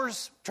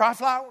 flowers, try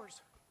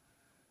flowers.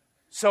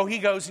 So he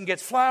goes and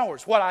gets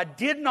flowers. What I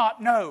did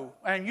not know,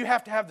 and you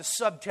have to have the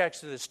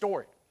subtext of this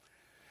story,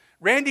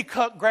 Randy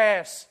cut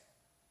grass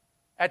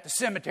at the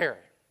cemetery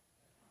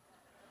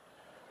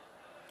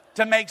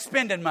to make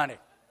spending money.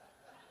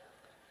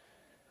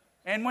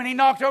 And when he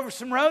knocked over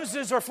some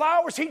roses or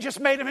flowers, he just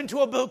made them into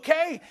a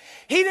bouquet.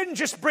 He didn't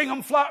just bring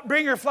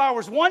her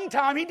flowers one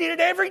time. He did it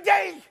every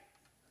day.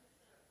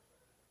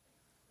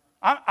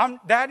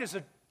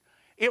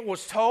 It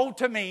was told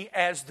to me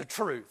as the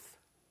truth.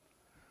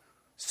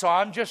 So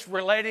I'm just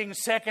relating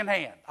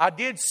secondhand. I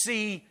did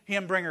see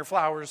him bring her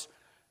flowers,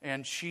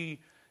 and it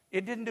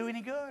didn't do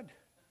any good.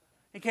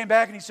 He came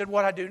back and he said,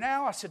 what I do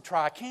now? I said,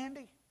 try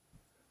candy.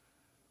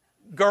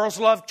 Girls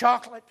love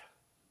chocolate.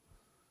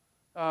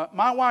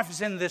 My wife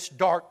is in this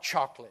dark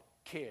chocolate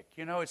kick.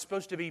 You know, it's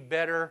supposed to be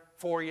better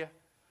for you.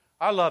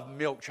 I love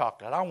milk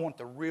chocolate. I want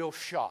the real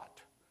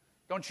shot.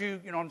 Don't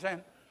you? You know what I'm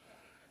saying?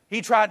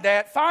 He tried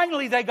that.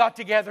 Finally, they got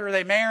together.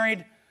 They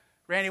married.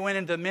 Randy went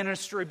into the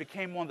ministry,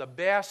 became one of the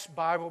best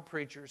Bible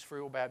preachers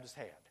Free Will Baptist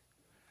had.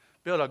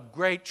 Built a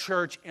great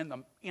church in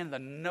the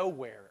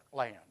nowhere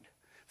land.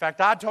 In fact,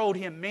 I told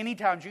him many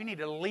times, you need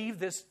to leave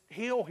this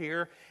hill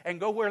here and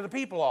go where the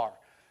people are.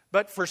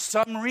 But for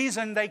some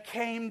reason, they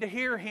came to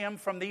hear him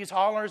from these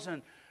hollers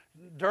and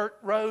dirt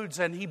roads,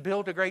 and he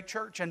built a great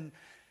church and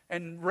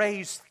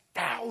raised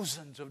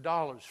thousands of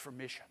dollars for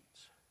missions.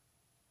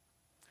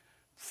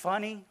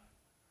 Funny,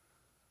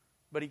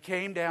 but he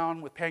came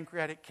down with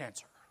pancreatic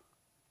cancer.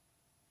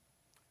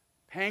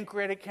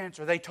 Pancreatic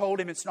cancer. They told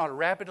him it's not a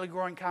rapidly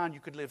growing kind. You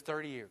could live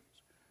 30 years.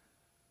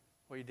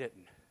 Well, he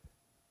didn't.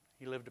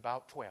 He lived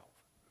about 12.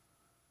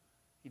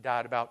 He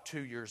died about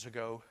 2 years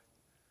ago.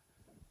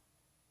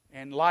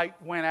 And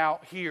light went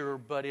out here,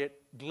 but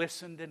it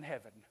glistened in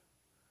heaven.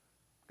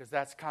 Because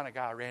that's the kind of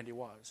guy Randy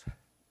was.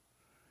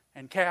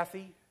 And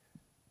Kathy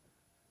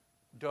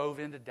dove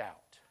into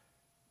doubt.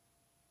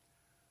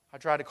 I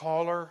tried to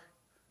call her.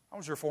 I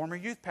was her former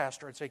youth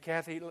pastor. I'd say,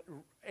 Kathy,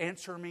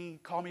 answer me,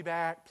 call me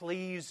back,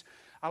 please.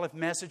 I left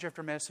message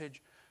after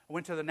message. I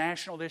went to the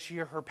National this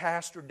year. Her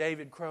pastor,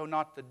 David Crow,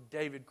 not the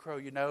David Crow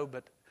you know,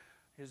 but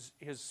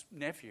his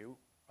nephew,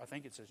 I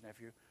think it's his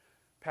nephew,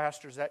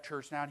 pastors that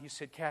church now. And he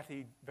said,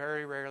 Kathy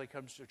very rarely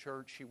comes to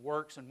church. She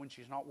works, and when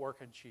she's not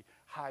working, she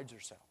hides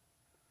herself.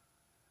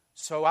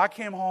 So I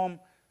came home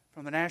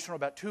from the National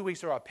about 2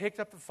 weeks ago. I picked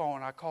up the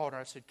phone. I called her.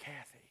 I said,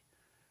 Kathy,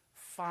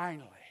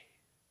 finally.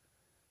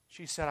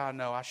 She said, I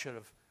know, I should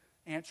have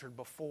answered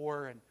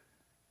before. And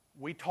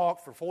we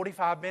talked for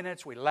 45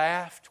 minutes. We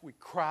laughed. We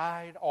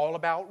cried all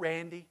about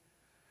Randy.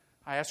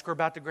 I asked her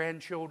about the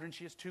grandchildren.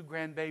 She has 2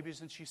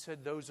 grandbabies. And she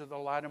said, those are the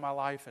light of my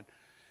life.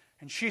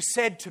 And she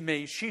said to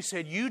me,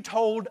 you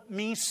told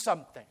me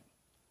something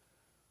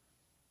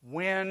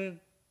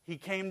when he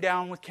came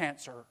down with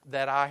cancer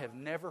that I have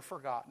never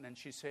forgotten. And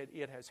she said,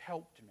 it has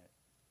helped me.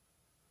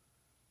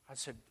 I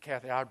said,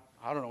 Kathy, I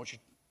don't know what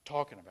you're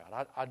talking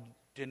about. I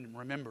didn't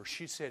remember.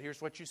 She said,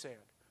 here's what you said.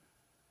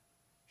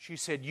 She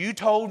said, you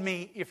told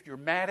me if you're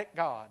mad at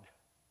God,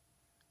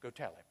 go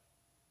tell Him.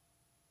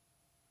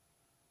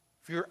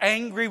 If you're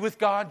angry with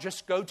God,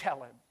 just go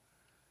tell Him.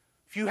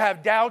 If you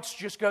have doubts,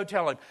 just go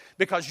tell Him.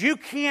 Because you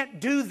can't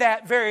do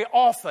that very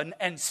often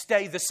and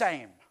stay the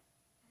same.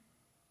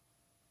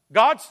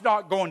 God's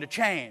not going to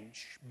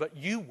change, but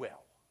you will.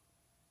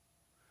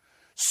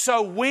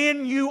 So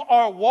when you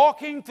are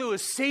walking through a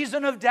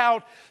season of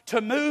doubt,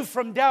 to move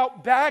from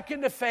doubt back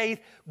into faith,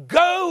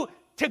 go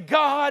to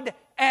God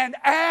and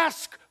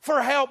ask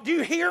for help. Do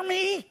you hear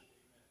me?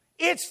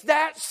 It's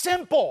that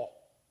simple.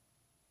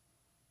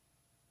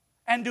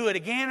 And do it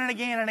again and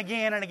again and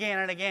again and again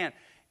and again.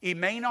 It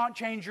may not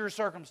change your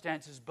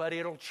circumstances, but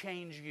it'll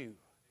change you.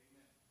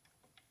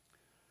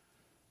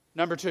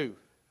 Number 2,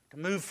 to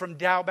move from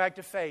doubt back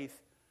to faith,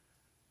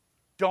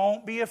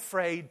 don't be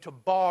afraid to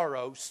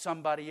borrow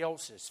somebody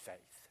else's faith.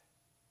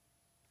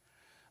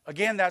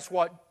 Again, that's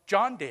what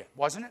John did,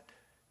 wasn't it?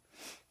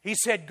 He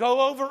said,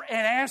 go over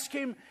and ask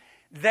him.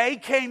 They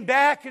came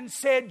back and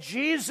said,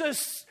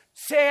 Jesus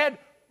said,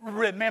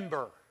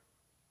 remember.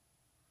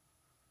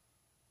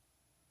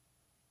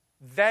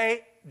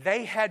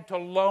 They had to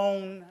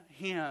loan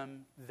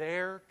him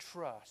their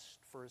trust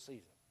for a season.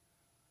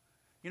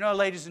 You know,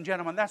 ladies and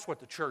gentlemen, that's what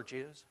the church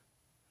is.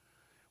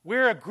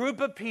 We're a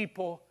group of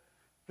people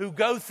who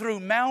go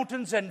through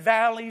mountains and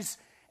valleys,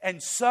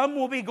 and some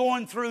will be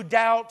going through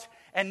doubt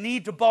and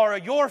need to borrow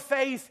your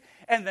faith,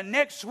 and the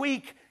next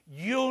week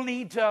you'll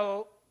need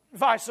to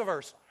vice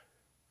versa.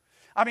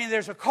 I mean,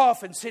 there's a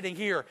coffin sitting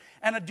here,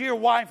 and a dear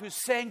wife who's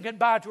saying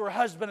goodbye to her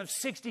husband of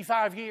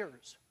 65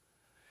 years.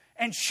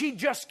 And she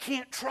just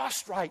can't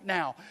trust right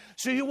now.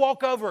 So you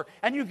walk over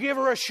and you give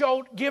her a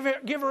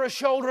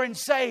shoulder and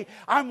say,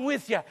 I'm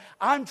with you.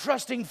 I'm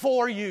trusting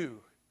for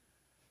you.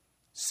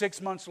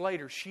 6 months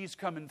later, she's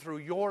coming through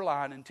your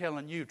line and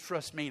telling you,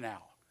 trust me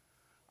now.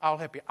 I'll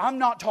help you. I'm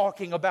not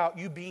talking about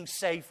you being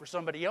saved for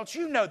somebody else.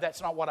 You know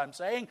that's not what I'm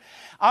saying.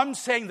 I'm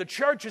saying the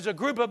church is a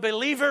group of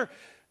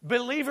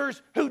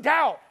believers who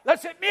doubt.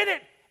 Let's admit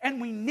it. And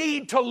we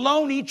need to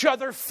loan each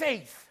other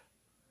faith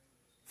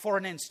for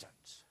an instance.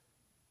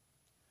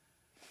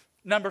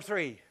 Number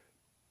 3,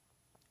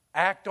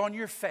 act on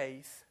your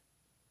faith,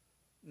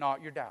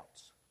 not your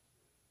doubts.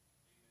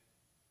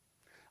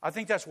 I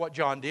think that's what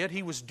John did.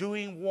 He was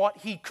doing what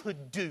he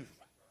could do.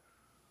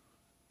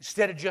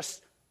 Instead of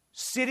just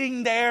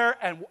sitting there,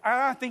 and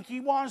I think he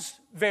was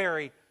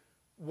very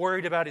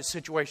worried about his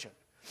situation.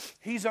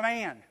 He's a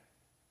man.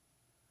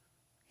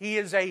 He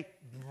is a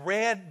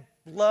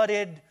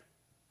red-blooded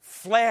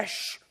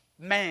flesh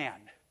man.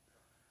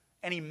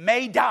 And he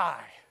may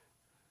die.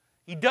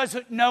 He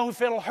doesn't know if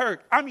it'll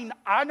hurt. I mean,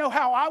 I know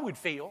how I would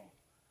feel.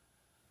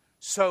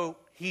 So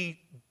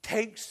he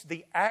takes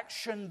the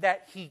action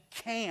that he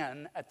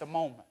can at the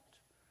moment.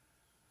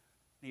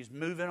 He's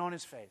moving on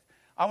his faith.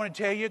 I want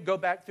to tell you, go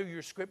back through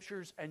your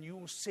scriptures and you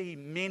will see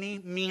many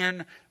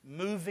men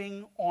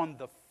moving on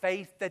the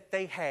faith that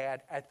they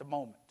had at the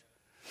moment.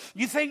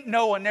 You think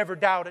Noah never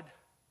doubted?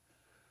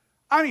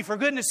 I mean, for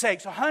goodness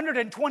sakes,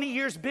 120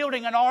 years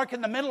building an ark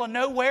in the middle of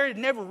nowhere, it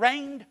never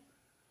rained.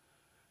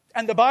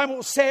 And the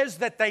Bible says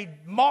that they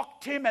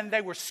mocked him and they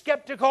were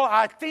skeptical.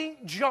 I think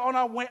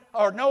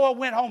Noah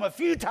went home a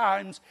few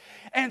times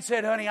and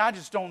said, honey, I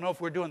just don't know if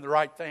we're doing the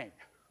right thing.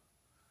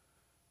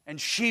 And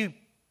she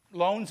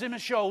loans him a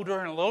shoulder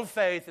and a little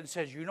faith and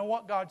says, you know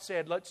what God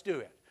said, let's do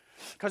it.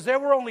 Because there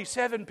were only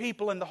 7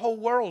 people in the whole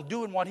world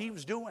doing what he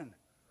was doing.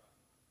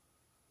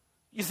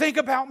 You think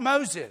about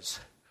Moses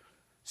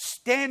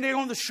standing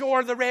on the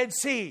shore of the Red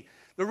Sea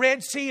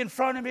in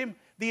front of him,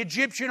 the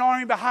Egyptian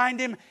army behind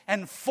him,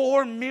 and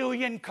 4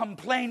 million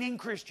complaining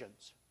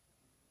Christians.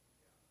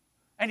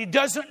 And he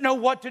doesn't know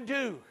what to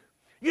do.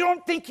 You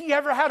don't think he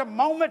ever had a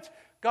moment,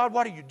 God,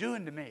 what are you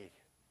doing to me?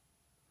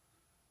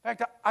 In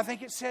fact, I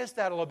think it says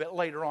that a little bit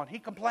later on. He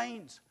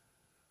complains.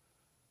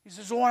 He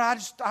says, Lord,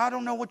 I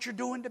don't know what you're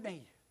doing to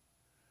me.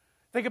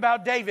 Think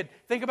about David.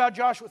 Think about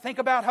Joshua. Think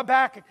about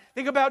Habakkuk.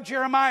 Think about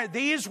Jeremiah.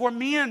 These were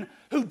men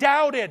who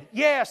doubted.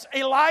 Yes,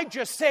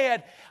 Elijah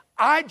said,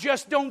 I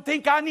just don't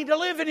think I need to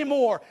live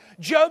anymore.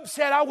 Job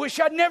said, I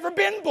wish I'd never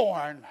been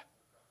born.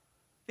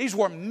 These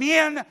were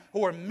men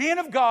who were men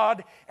of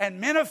God and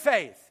men of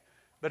faith.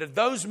 But at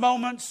those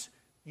moments,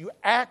 you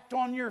act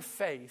on your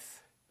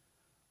faith,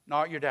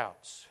 not your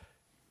doubts.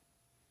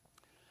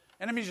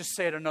 And let me just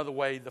say it another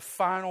way. The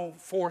final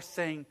 4th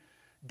thing,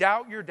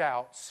 doubt your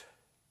doubts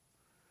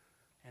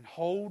and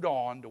hold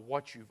on to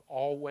what you've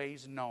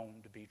always known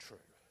to be true.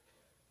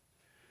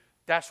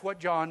 That's what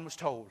John was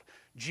told.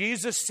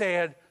 Jesus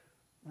said,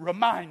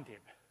 remind him.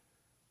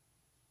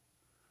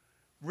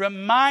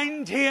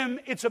 Remind him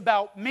it's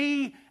about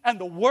me and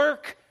the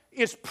work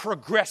is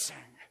progressing.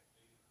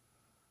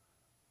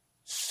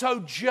 So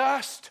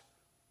just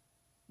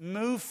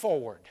move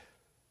forward.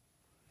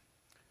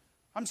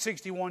 I'm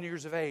 61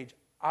 years of age.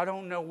 I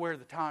don't know where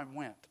the time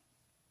went.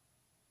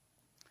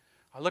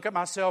 I look at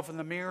myself in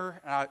the mirror,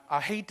 and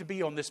I hate to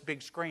be on this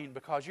big screen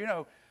because, you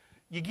know,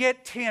 you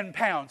get 10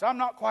 pounds. I'm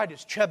not quite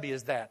as chubby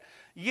as that.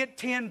 You get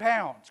 10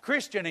 pounds.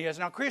 Christian is.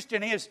 Now,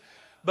 Christian is,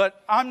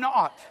 but I'm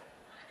not.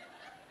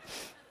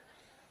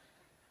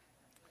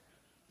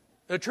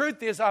 The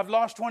truth is, I've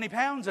lost 20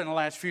 pounds in the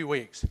last few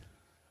weeks.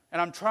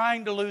 And I'm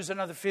trying to lose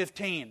another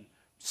 15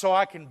 so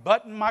I can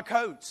button my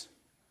coats.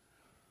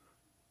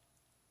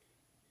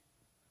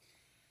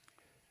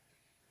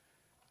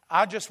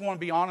 I just want to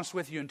be honest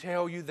with you and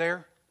tell you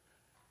there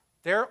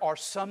are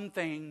some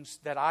things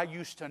that I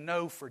used to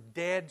know for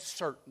dead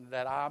certain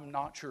that I'm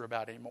not sure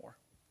about anymore.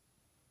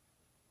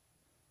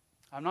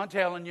 I'm not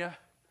telling you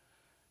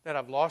that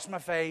I've lost my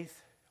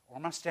faith or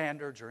my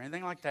standards or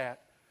anything like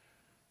that.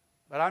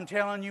 But I'm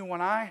telling you,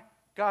 when I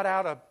got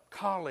out of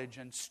college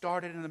and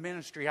started in the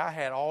ministry, I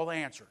had all the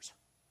answers.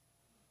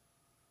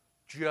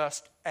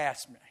 Just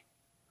ask me.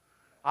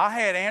 I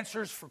had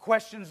answers for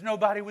questions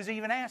nobody was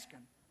even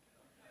asking.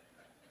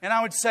 And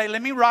I would say,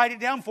 let me write it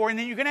down for you, and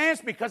then you can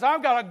ask me, because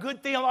I've got a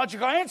good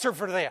theological answer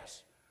for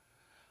this.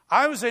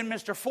 I was in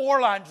Mr.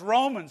 Forline's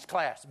Romans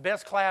class,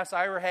 best class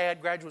I ever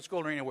had, graduate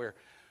school or anywhere.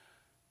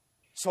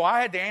 So I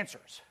had the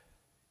answers.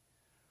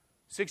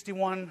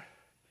 61,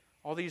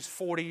 all these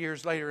 40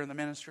 years later in the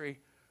ministry,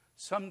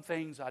 some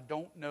things I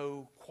don't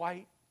know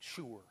quite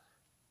sure.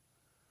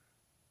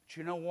 But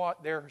you know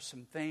what? There are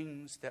some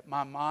things that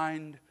my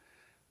mind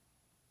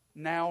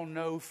now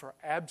know for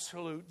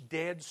absolute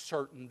dead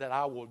certain that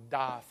I will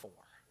die for.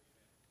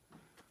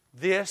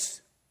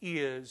 This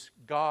is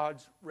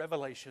God's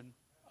revelation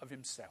of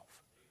Himself.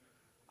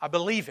 I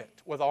believe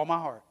it with all my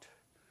heart.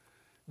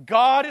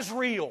 God is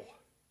real.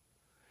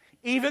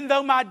 Even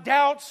though my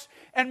doubts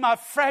and my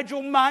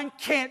fragile mind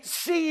can't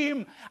see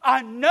Him,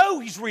 I know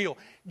He's real.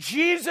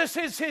 Jesus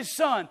is His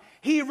Son.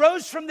 He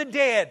rose from the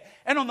dead.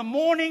 And on the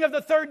morning of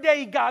the 3rd day,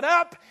 He got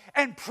up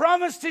and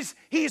promised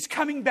He is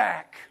coming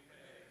back.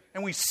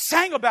 And we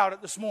sang about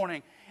it this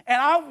morning.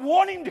 And I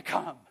want Him to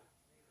come.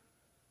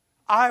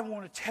 I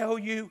want to tell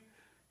you,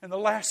 in the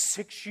last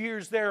 6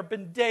 years, there have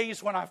been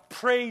days when I've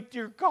prayed,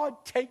 dear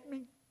God, take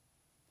me.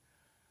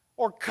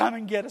 Or come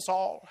and get us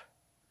all.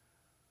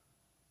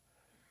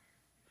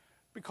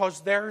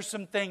 Because there are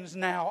some things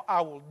now I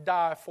will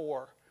die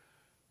for.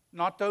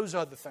 Not those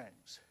other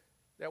things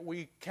that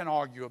we can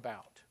argue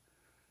about.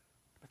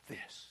 But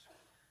this.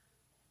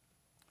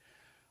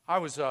 I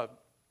was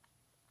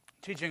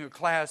teaching a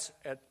class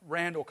at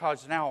Randall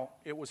College. Now,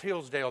 it was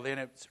Hillsdale then.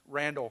 It's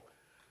Randall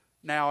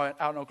now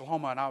out in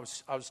Oklahoma. And I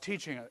was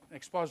teaching an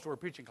expository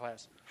preaching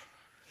class.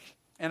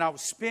 And I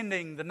was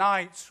spending the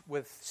nights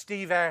with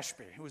Steve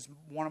Ashby, who was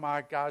one of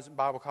my guys in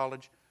Bible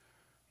college.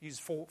 He's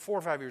 4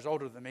 or 5 years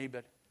older than me,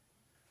 but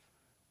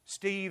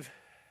Steve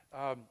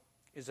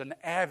is an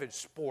avid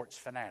sports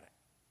fanatic.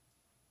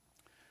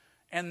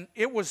 And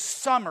it was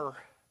summer,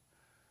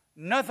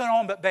 nothing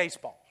on but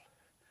baseball.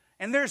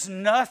 And there's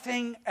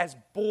nothing as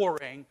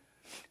boring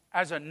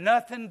as a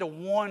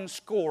 0-1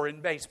 score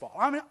in baseball.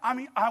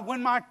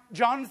 When my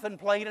Jonathan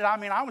played it,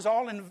 I was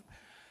all in.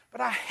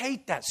 But I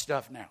hate that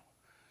stuff now.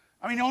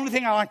 The only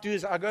thing I like to do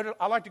is I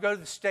like to go to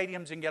the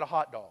stadiums and get a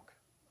hot dog,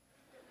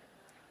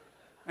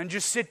 and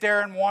just sit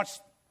there and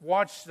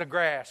watch the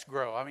grass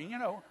grow.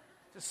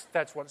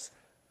 That's what's.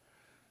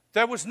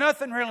 There was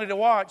nothing really to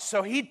watch,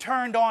 so he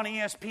turned on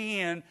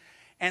ESPN,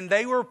 and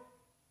they were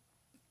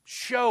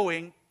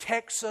showing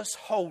Texas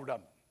Hold'em. You know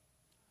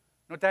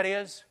what that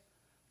is?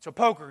 It's a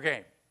poker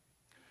game.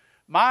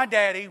 My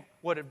daddy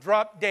would have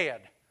dropped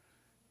dead.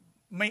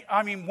 When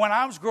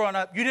I was growing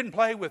up, you didn't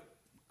play with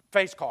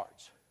face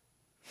cards.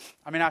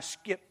 I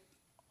skipped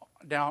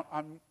down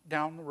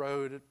the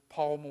road at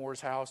Paul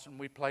Moore's house, and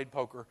we played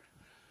poker.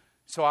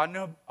 So I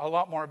knew a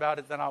lot more about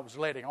it than I was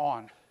letting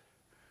on.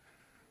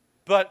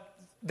 But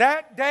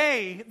that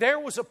day, there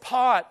was a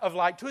pot of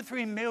like $2 or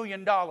 $3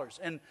 million,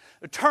 and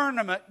the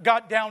tournament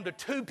got down to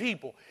 2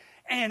 people.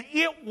 And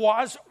it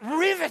was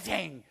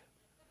riveting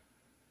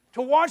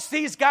to watch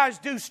these guys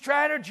do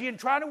strategy and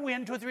try to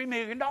win $2 or $3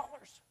 million.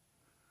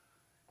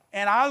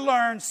 And I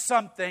learned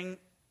something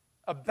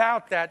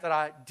about that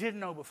I didn't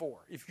know before.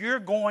 If you're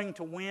going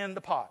to win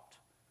the pot,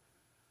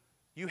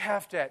 you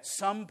have to at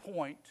some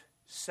point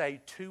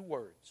say 2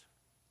 words.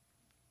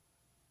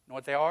 You know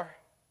what they are?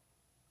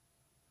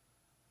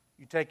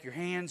 You take your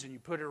hands and you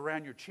put it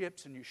around your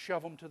chips and you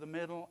shove them to the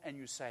middle and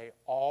you say,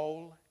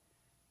 all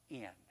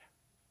in.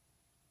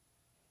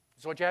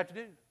 That's what you have to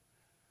do.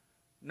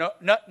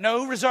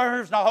 No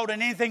reserves, not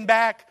holding anything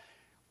back.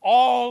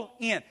 All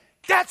in.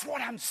 That's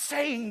what I'm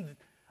saying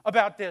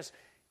about this.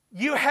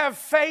 You have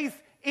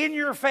faith in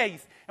your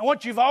faith and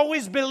what you've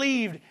always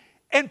believed,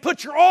 and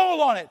put your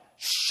all on it.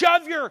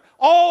 Shove your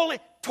all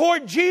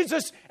toward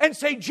Jesus and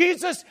say,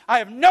 Jesus, I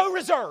have no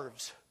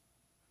reserves.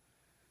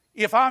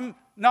 If I'm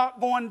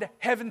not going to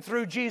heaven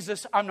through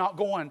Jesus, I'm not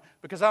going,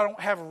 because I don't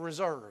have a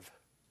reserve.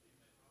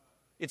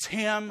 It's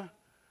Him,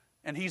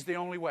 and He's the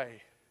only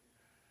way.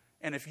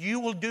 And if you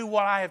will do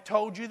what I have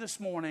told you this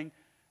morning,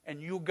 and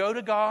you'll go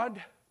to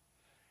God,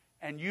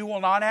 and you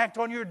will not act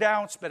on your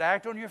doubts, but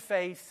act on your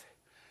faith,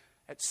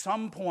 at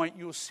some point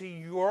you'll see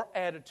your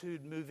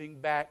attitude moving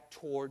back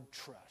toward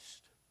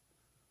trust.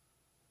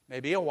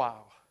 Maybe a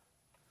while,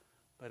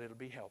 but it'll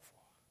be helpful.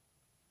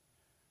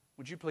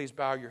 Would you please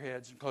bow your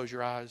heads and close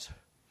your eyes?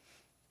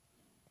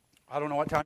 I don't know what time.